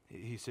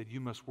 He said,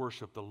 you must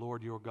worship the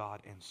Lord your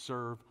God and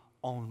serve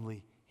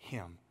only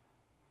him.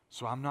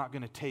 So I'm not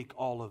going to take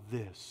all of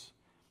this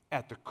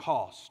at the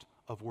cost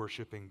of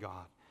worshiping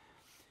God.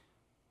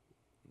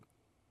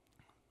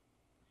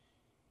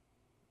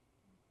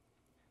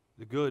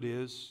 The good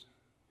is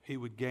he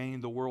would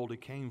gain the world he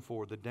came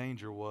for. The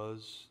danger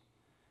was,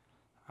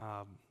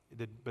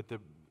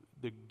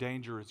 the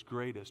danger is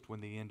greatest when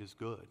the end is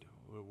good.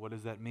 What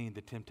does that mean?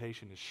 The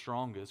temptation is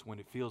strongest when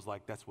it feels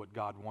like that's what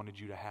God wanted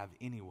you to have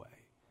anyway.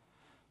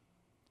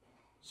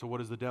 So what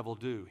does the devil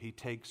do? He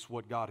takes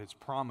what God has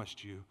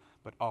promised you,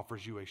 but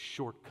offers you a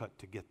shortcut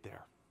to get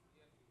there.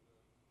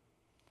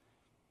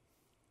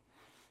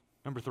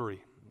 Number 3,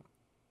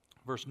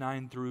 verse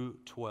 9 through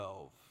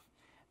 12.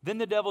 Then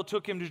the devil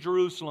took him to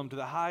Jerusalem, to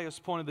the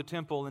highest point of the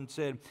temple, and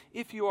said,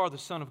 if you are the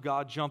Son of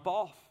God, jump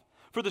off.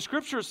 For the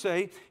Scriptures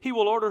say, he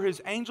will order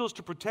his angels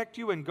to protect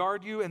you and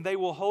guard you, and they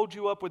will hold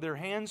you up with their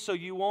hands so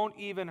you won't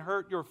even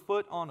hurt your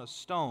foot on a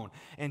stone.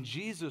 And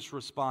Jesus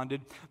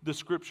responded, the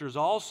Scriptures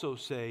also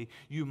say,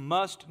 you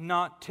must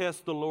not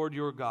test the Lord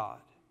your God.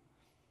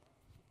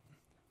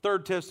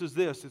 Third test is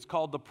this. It's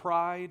called the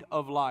pride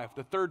of life.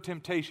 The third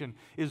temptation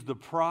is the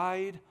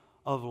pride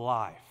of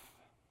life.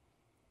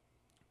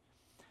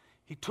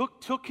 He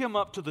took him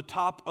up to the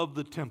top of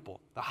the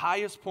temple, the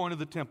highest point of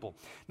the temple.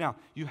 Now,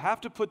 you have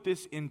to put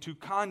this into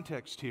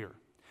context here.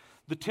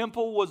 The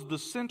temple was the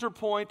center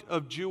point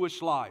of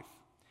Jewish life.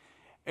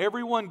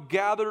 Everyone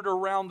gathered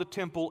around the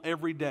temple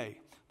every day.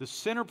 The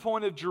center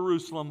point of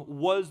Jerusalem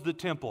was the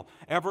temple.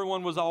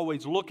 Everyone was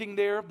always looking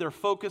there. Their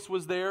focus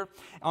was there.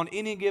 On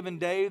any given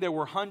day, there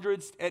were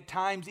hundreds, at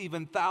times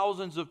even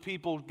thousands of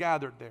people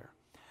gathered there.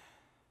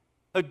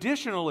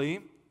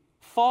 Additionally,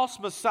 false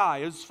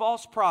messiahs,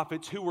 false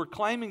prophets who were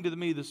claiming to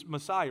be the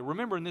Messiah.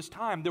 Remember, in this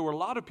time, there were a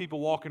lot of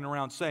people walking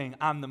around saying,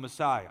 I'm the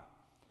Messiah.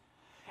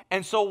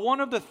 And so one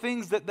of the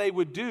things that they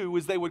would do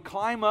is they would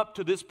climb up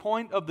to this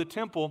point of the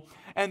temple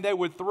and they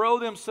would throw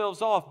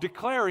themselves off,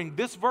 declaring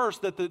this verse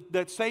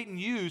that Satan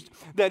used,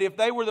 that if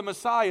they were the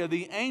Messiah,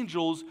 the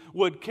angels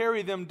would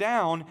carry them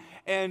down,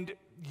 and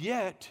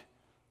yet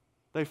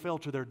they fell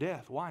to their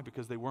death. Why?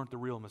 Because they weren't the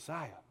real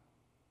Messiah.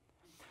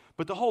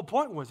 But the whole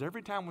point was,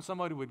 every time when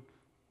somebody would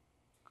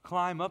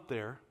climb up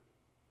there,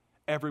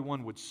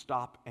 everyone would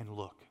stop and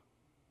look.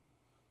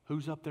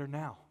 Who's up there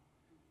now?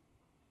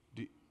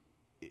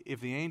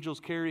 If the angels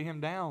carry him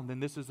down, then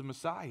this is the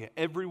Messiah.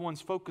 Everyone's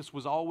focus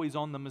was always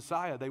on the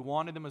Messiah. They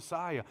wanted the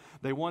Messiah.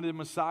 They wanted the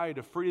Messiah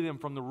to free them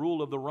from the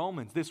rule of the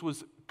Romans. This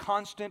was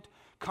constant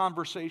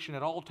conversation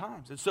at all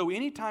times. And so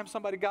anytime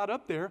somebody got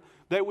up there,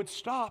 they would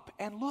stop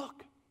and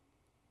look.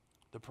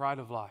 The pride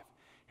of life.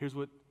 Here's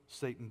what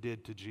Satan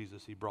did to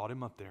Jesus. He brought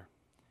him up there.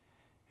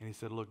 And he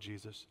said, look,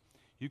 Jesus,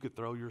 you could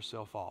throw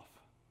yourself off.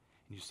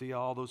 And you see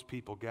all those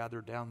people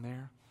gathered down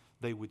there?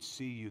 They would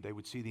see you. They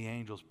would see the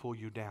angels pull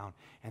you down,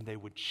 and they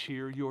would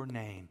cheer your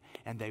name,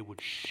 and they would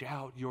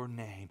shout your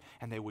name,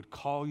 and they would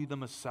call you the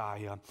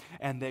Messiah,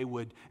 and they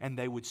would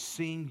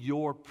sing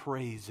your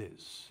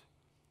praises.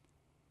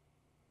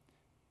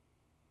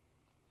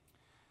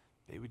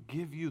 They would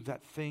give you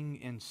that thing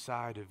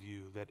inside of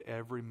you that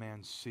every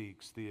man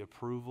seeks, the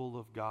approval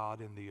of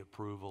God and the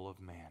approval of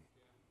man.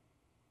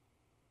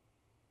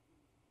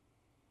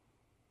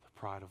 The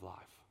pride of life.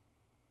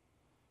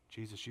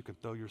 Jesus, you can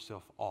throw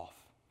yourself off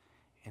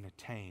and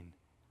attain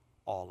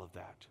all of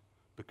that.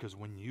 Because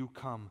when you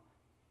come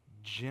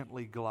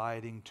gently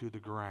gliding to the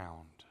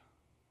ground,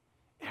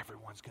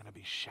 everyone's going to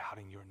be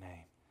shouting your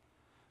name.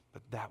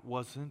 But that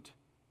wasn't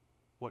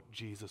what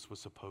Jesus was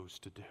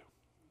supposed to do.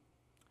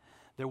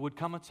 There would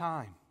come a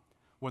time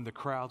when the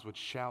crowds would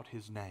shout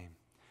his name.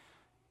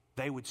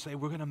 They would say,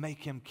 we're going to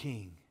make him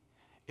king.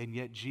 And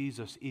yet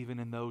Jesus, even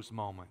in those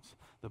moments,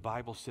 the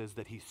Bible says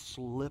that he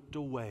slipped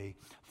away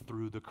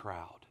through the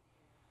crowd.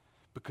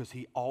 Because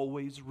he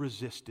always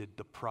resisted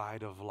the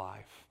pride of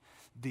life,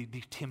 the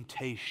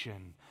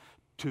temptation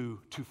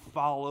to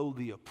follow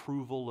the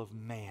approval of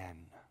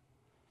man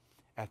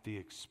at the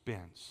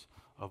expense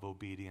of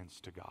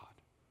obedience to God.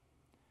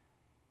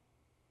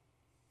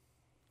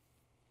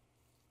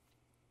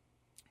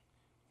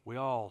 We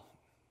all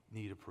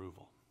need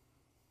approval.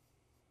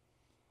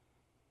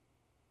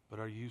 But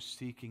are you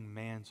seeking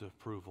man's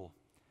approval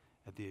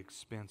at the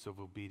expense of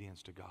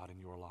obedience to God in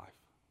your life?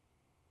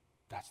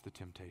 That's the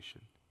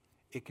temptation.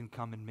 It can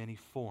come in many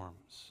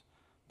forms,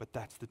 but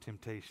that's the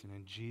temptation.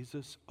 And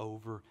Jesus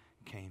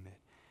overcame it.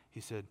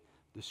 He said,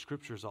 the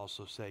scriptures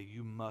also say,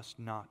 you must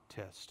not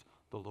test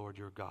the Lord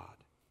your God.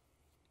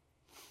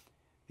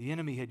 The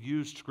enemy had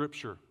used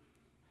scripture,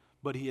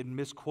 but he had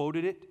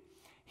misquoted it.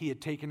 He had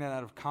taken it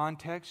out of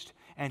context,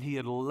 and he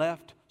had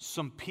left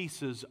some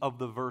pieces of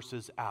the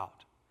verses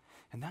out.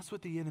 And that's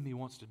what the enemy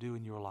wants to do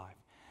in your life.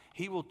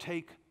 He will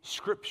take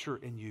scripture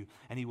in you,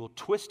 and he will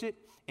twist it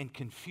and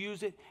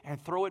confuse it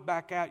and throw it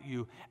back at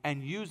you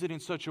and use it in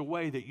such a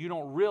way that you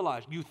don't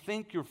realize. You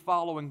think you're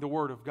following the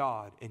Word of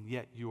God, and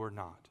yet you are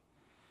not.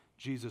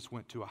 Jesus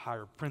went to a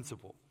higher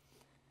principle.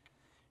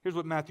 Here's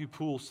what Matthew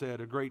Poole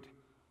said, a great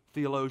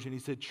theologian. He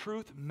said,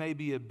 truth may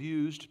be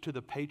abused to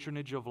the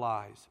patronage of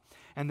lies,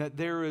 and that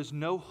there is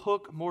no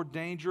hook more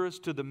dangerous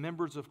to the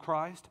members of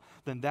Christ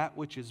than that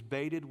which is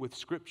baited with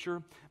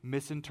Scripture,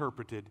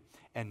 misinterpreted,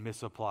 and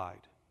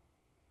misapplied.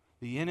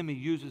 The enemy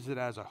uses it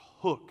as a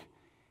hook.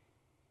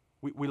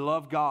 We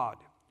love God.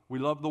 We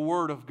love the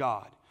Word of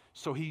God.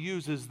 So he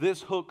uses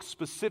this hook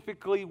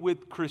specifically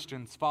with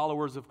Christians,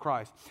 followers of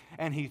Christ,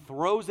 and he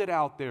throws it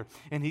out there,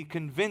 and he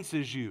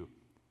convinces you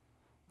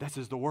this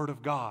is the Word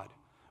of God.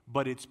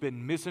 But it's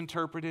been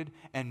misinterpreted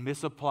and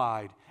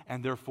misapplied,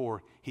 and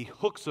therefore he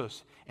hooks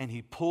us and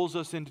he pulls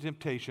us into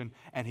temptation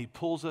and he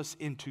pulls us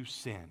into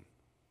sin.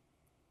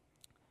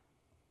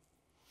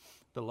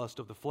 The lust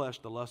of the flesh,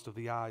 the lust of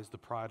the eyes, the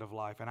pride of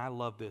life. And I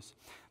love this.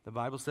 The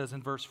Bible says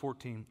in verse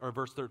 13,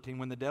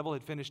 when the devil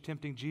had finished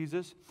tempting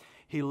Jesus,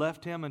 he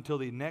left him until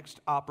the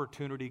next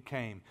opportunity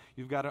came.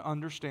 You've got to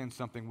understand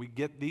something. We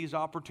get these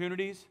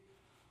opportunities,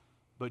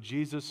 but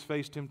Jesus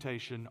faced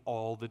temptation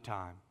all the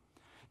time.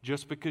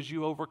 Just because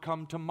you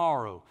overcome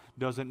tomorrow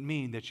doesn't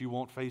mean that you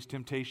won't face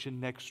temptation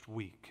next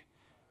week.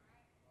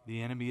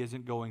 The enemy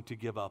isn't going to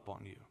give up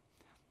on you.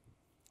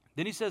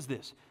 Then he says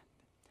this.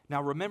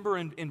 Now remember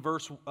in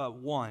verse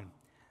 1,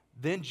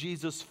 then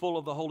Jesus, full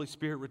of the Holy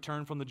Spirit,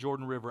 returned from the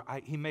Jordan River.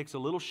 He makes a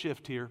little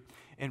shift here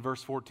in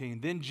verse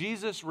 14. Then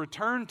Jesus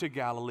returned to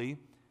Galilee,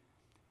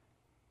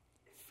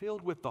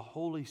 filled with the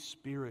Holy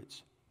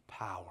Spirit's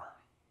power.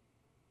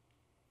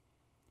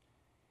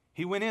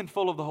 He went in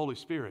full of the Holy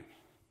Spirit.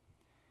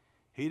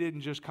 He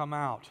didn't just come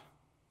out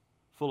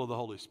full of the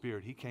Holy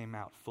Spirit. He came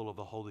out full of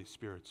the Holy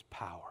Spirit's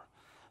power.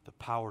 The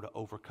power to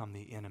overcome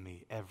the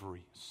enemy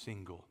every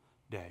single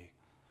day.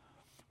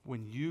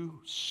 When you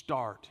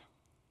start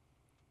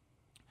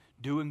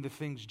doing the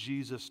things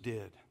Jesus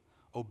did,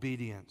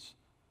 obedience,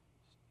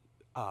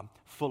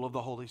 full of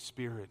the Holy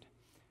Spirit,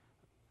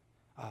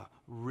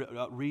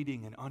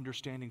 reading and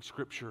understanding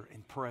Scripture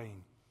and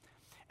praying,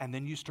 and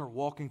then you start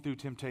walking through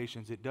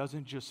temptations, it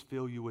doesn't just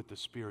fill you with the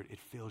Spirit, it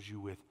fills you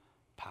with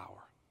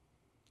power.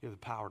 You have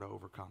the power to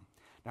overcome.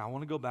 Now, I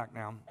want to go back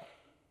now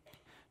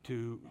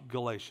to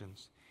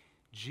Galatians.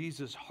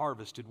 Jesus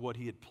harvested what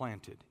he had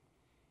planted.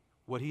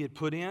 What he had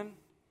put in,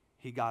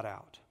 he got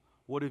out.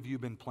 What have you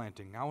been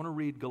planting? Now, I want to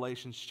read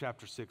Galatians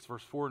chapter 6,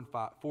 verse 4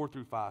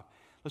 through 5.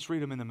 Let's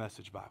read them in the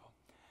Message Bible.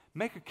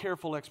 Make a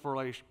careful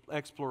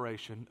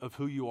exploration of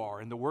who you are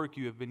and the work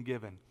you have been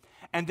given,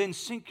 and then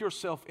sink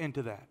yourself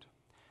into that.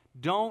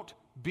 Don't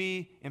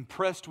be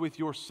impressed with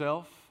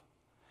yourself.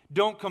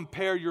 Don't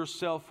compare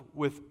yourself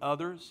with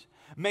others.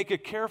 Make a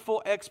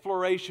careful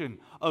exploration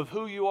of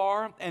who you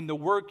are and the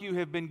work you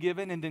have been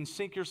given, and then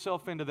sink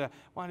yourself into that.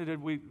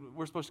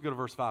 We're supposed to go to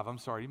verse 5. I'm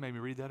sorry, you made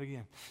me read that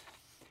again.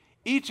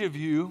 Each of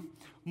you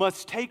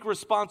must take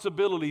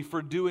responsibility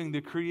for doing the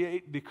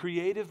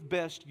creative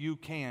best you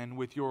can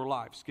with your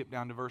life. Skip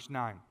down to verse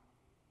 9.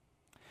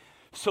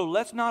 So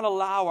let's not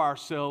allow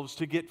ourselves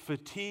to get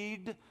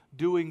fatigued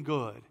doing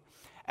good.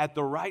 At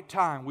the right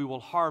time, we will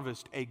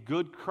harvest a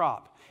good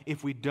crop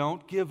if we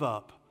don't give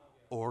up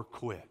or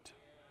quit.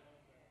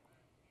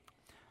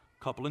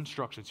 Couple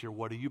instructions here.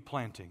 What are you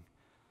planting?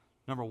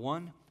 Number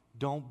one,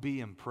 don't be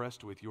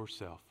impressed with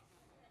yourself.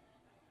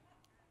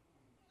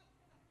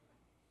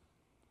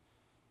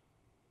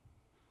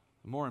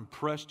 The more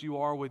impressed you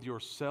are with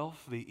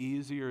yourself, the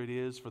easier it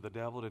is for the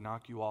devil to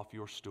knock you off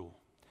your stool.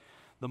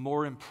 The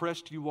more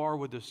impressed you are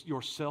with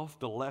yourself,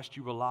 the less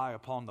you rely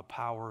upon the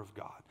power of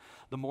God.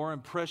 The more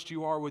impressed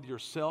you are with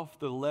yourself,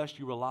 the less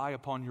you rely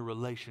upon your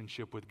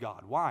relationship with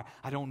God. Why?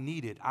 I don't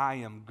need it. I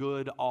am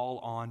good all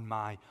on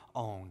my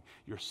own.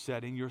 You're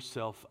setting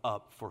yourself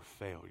up for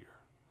failure.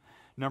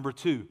 Number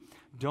two,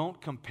 don't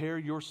compare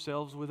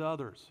yourselves with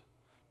others.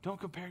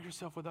 Don't compare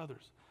yourself with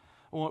others.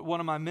 One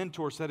of my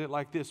mentors said it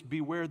like this: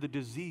 beware the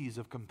disease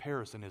of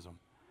comparisоnism.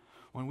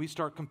 When we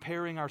start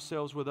comparing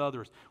ourselves with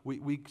others,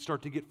 we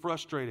start to get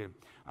frustrated.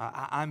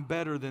 I'm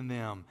better than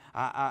them.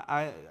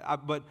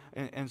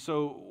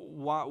 So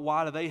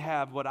why do they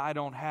have what I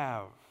don't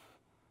have?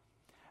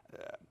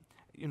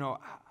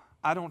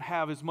 I don't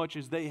have as much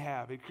as they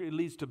have. It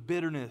leads to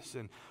bitterness.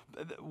 And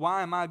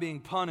why am I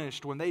being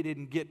punished when they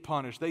didn't get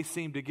punished? They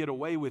seem to get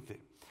away with it.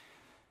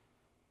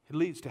 It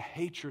leads to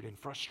hatred and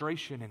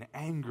frustration and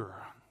anger.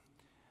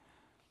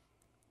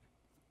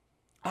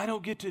 I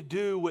don't get to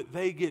do what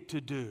they get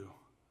to do.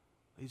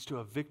 Leads to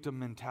a victim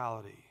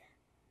mentality.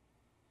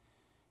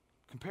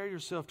 Compare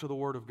yourself to the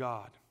Word of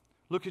God.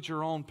 Look at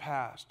your own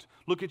past.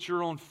 Look at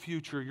your own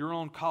future, your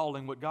own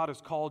calling, what God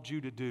has called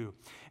you to do,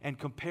 and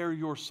compare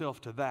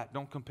yourself to that.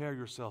 Don't compare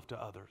yourself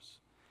to others.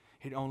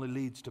 It only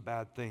leads to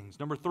bad things.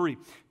 Number 3,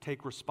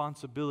 take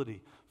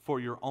responsibility for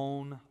your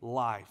own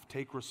life.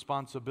 Take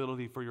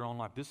responsibility for your own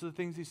life. This is the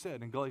things he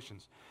said in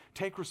Galatians.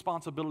 Take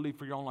responsibility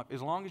for your own life.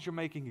 As long as you're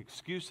making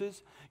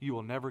excuses, you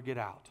will never get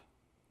out.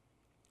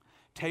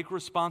 Take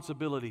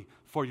responsibility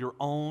for your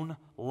own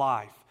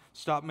life.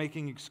 Stop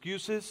making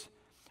excuses.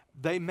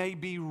 They may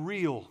be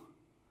real,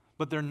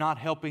 but they're not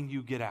helping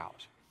you get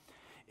out.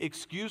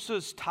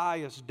 Excuses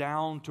tie us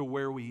down to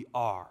where we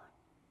are.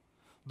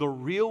 The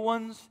real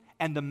ones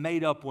and the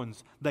made-up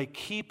ones, they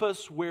keep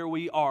us where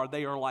we are.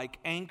 They are like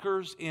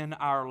anchors in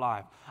our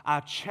life.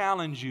 I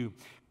challenge you,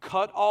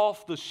 cut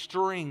off the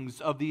strings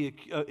of the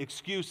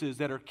excuses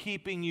that are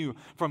keeping you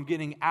from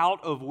getting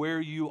out of where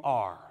you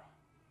are.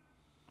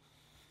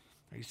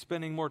 Are you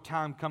spending more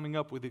time coming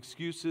up with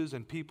excuses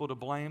and people to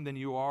blame than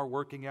you are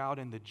working out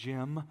in the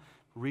gym,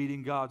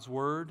 reading God's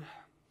Word?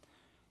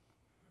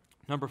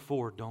 Number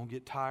 4, don't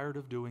get tired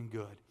of doing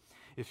good.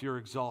 If you're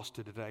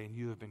exhausted today and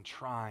you have been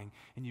trying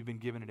and you've been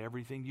giving it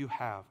everything you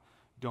have,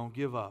 don't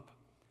give up,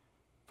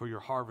 for your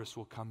harvest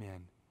will come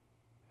in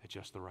at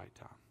just the right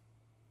time.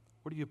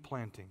 What are you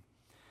planting?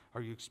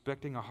 Are you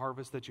expecting a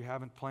harvest that you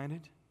haven't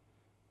planted?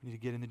 You need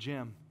to get in the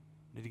gym.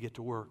 You need to get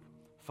to work.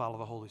 Follow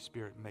the Holy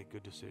Spirit and make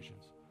good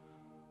decisions.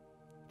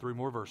 3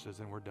 more verses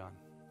and we're done.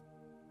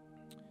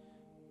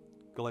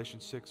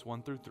 Galatians 6,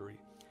 1 through 3.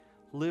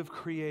 Live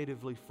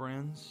creatively,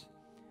 friends.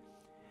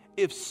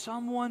 If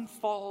someone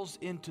falls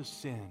into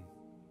sin,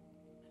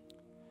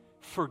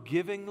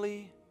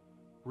 forgivingly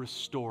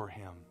restore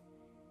him,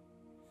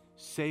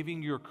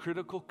 saving your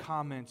critical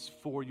comments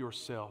for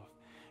yourself.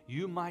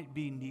 You might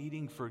be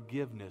needing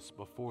forgiveness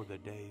before the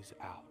day's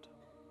out.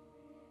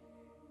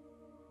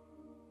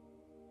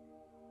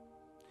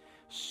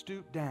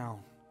 Stoop down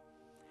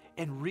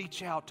and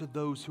reach out to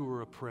those who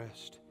are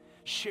oppressed.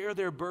 Share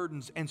their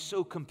burdens and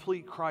so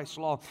complete Christ's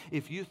law.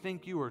 If you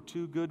think you are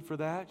too good for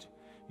that,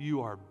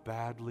 you are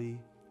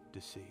badly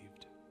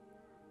deceived.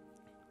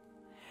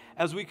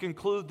 As we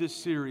conclude this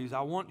series,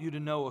 I want you to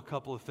know a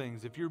couple of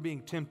things. If you're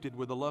being tempted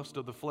with the lust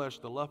of the flesh,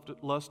 the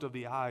lust of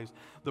the eyes,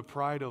 the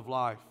pride of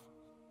life,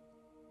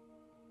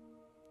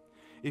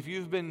 if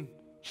you've been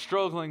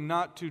struggling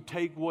not to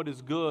take what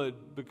is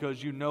good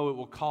because you know it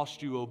will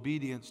cost you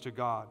obedience to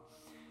God,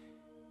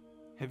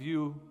 have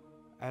you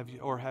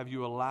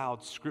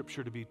allowed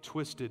Scripture to be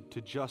twisted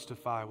to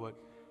justify what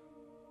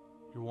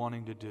you're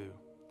wanting to do?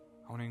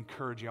 I want to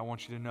encourage you. I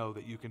want you to know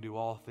that you can do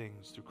all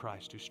things through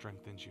Christ who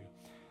strengthens you.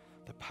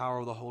 The power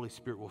of the Holy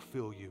Spirit will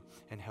fill you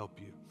and help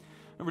you.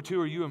 Number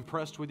 2, are you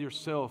impressed with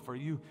yourself? Are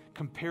you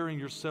comparing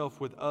yourself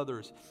with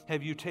others?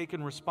 Have you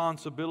taken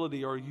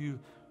responsibility? Are you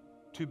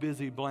too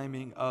busy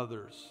blaming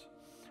others?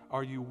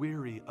 Are you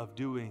weary of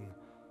doing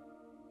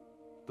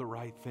the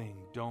right thing?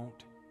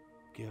 Don't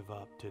give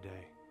up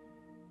today.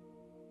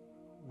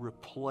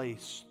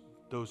 Replace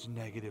those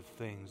negative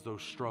things,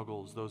 those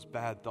struggles, those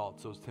bad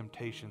thoughts, those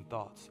temptation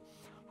thoughts.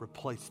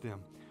 Replace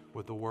them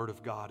with the Word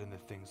of God and the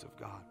things of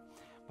God.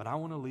 But I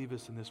want to leave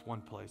us in this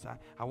one place.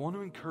 I want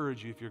to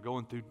encourage you if you're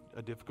going through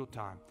a difficult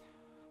time.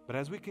 But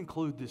as we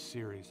conclude this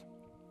series,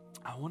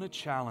 I want to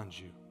challenge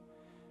you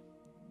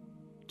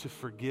to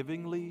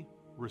forgivingly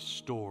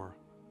restore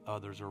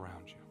others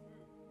around you.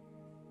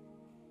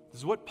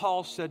 This is what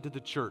Paul said to the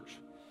church.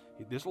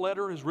 This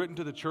letter is written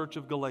to the church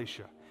of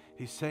Galatia.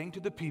 He's saying to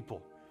the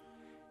people,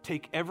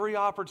 take every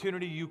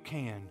opportunity you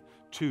can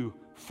to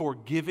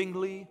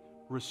forgivingly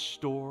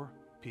restore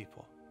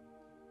people.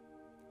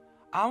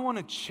 I want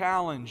to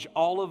challenge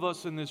all of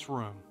us in this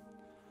room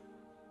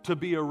to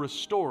be a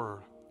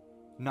restorer,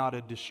 not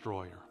a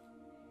destroyer.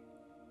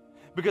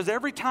 Because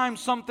every time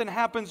something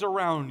happens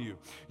around you,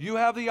 you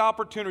have the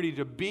opportunity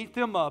to beat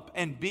them up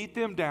and beat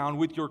them down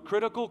with your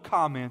critical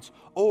comments,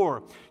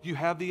 or you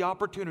have the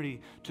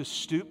opportunity to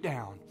stoop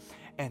down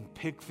and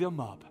pick them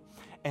up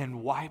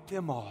and wipe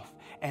them off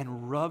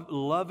and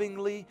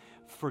lovingly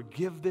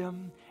forgive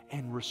them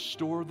and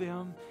restore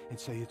them and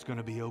say it's going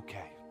to be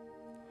okay.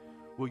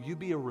 Will you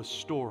be a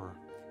restorer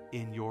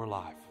in your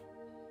life?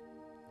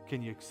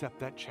 Can you accept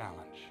that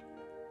challenge?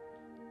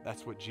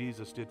 That's what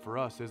Jesus did for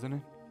us, isn't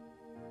it?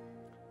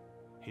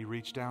 He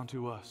reached down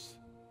to us.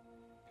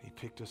 He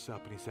picked us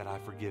up and he said, I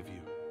forgive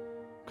you.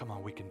 Come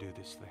on, we can do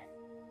this thing.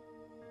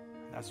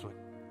 That's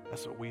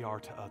what we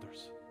are to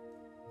others.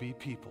 Be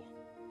people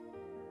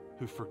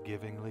who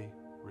forgivingly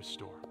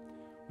restore.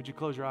 Would you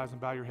close your eyes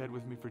and bow your head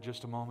with me for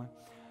just a moment?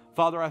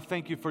 Father, I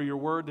thank you for your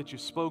word that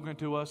you've spoken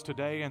to us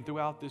today and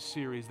throughout this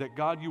series, that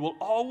God, you will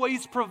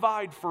always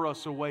provide for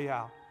us a way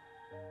out.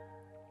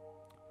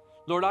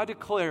 Lord, I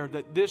declare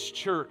that this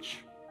church,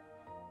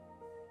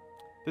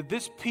 that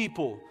this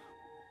people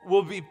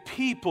will be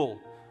people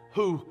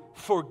who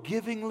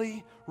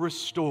forgivingly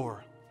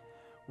restore.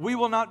 We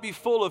will not be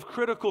full of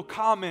critical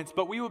comments,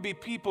 but we will be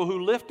people who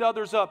lift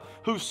others up,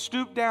 who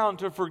stoop down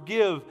to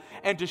forgive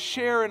and to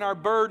share in our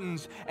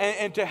burdens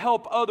and to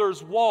help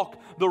others walk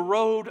the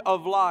road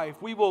of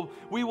life. We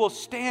will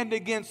stand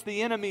against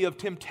the enemy of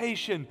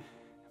temptation.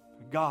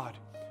 God,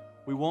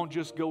 we won't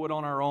just go it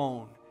on our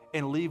own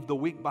and leave the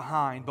weak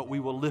behind, but we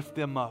will lift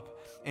them up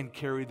and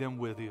carry them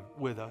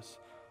with us.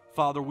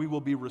 Father, we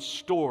will be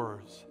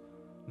restorers,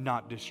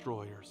 not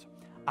destroyers.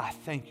 I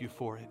thank you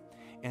for it.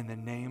 In the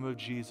name of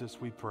Jesus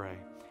we pray.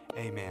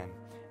 Amen.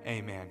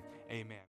 Amen. Amen.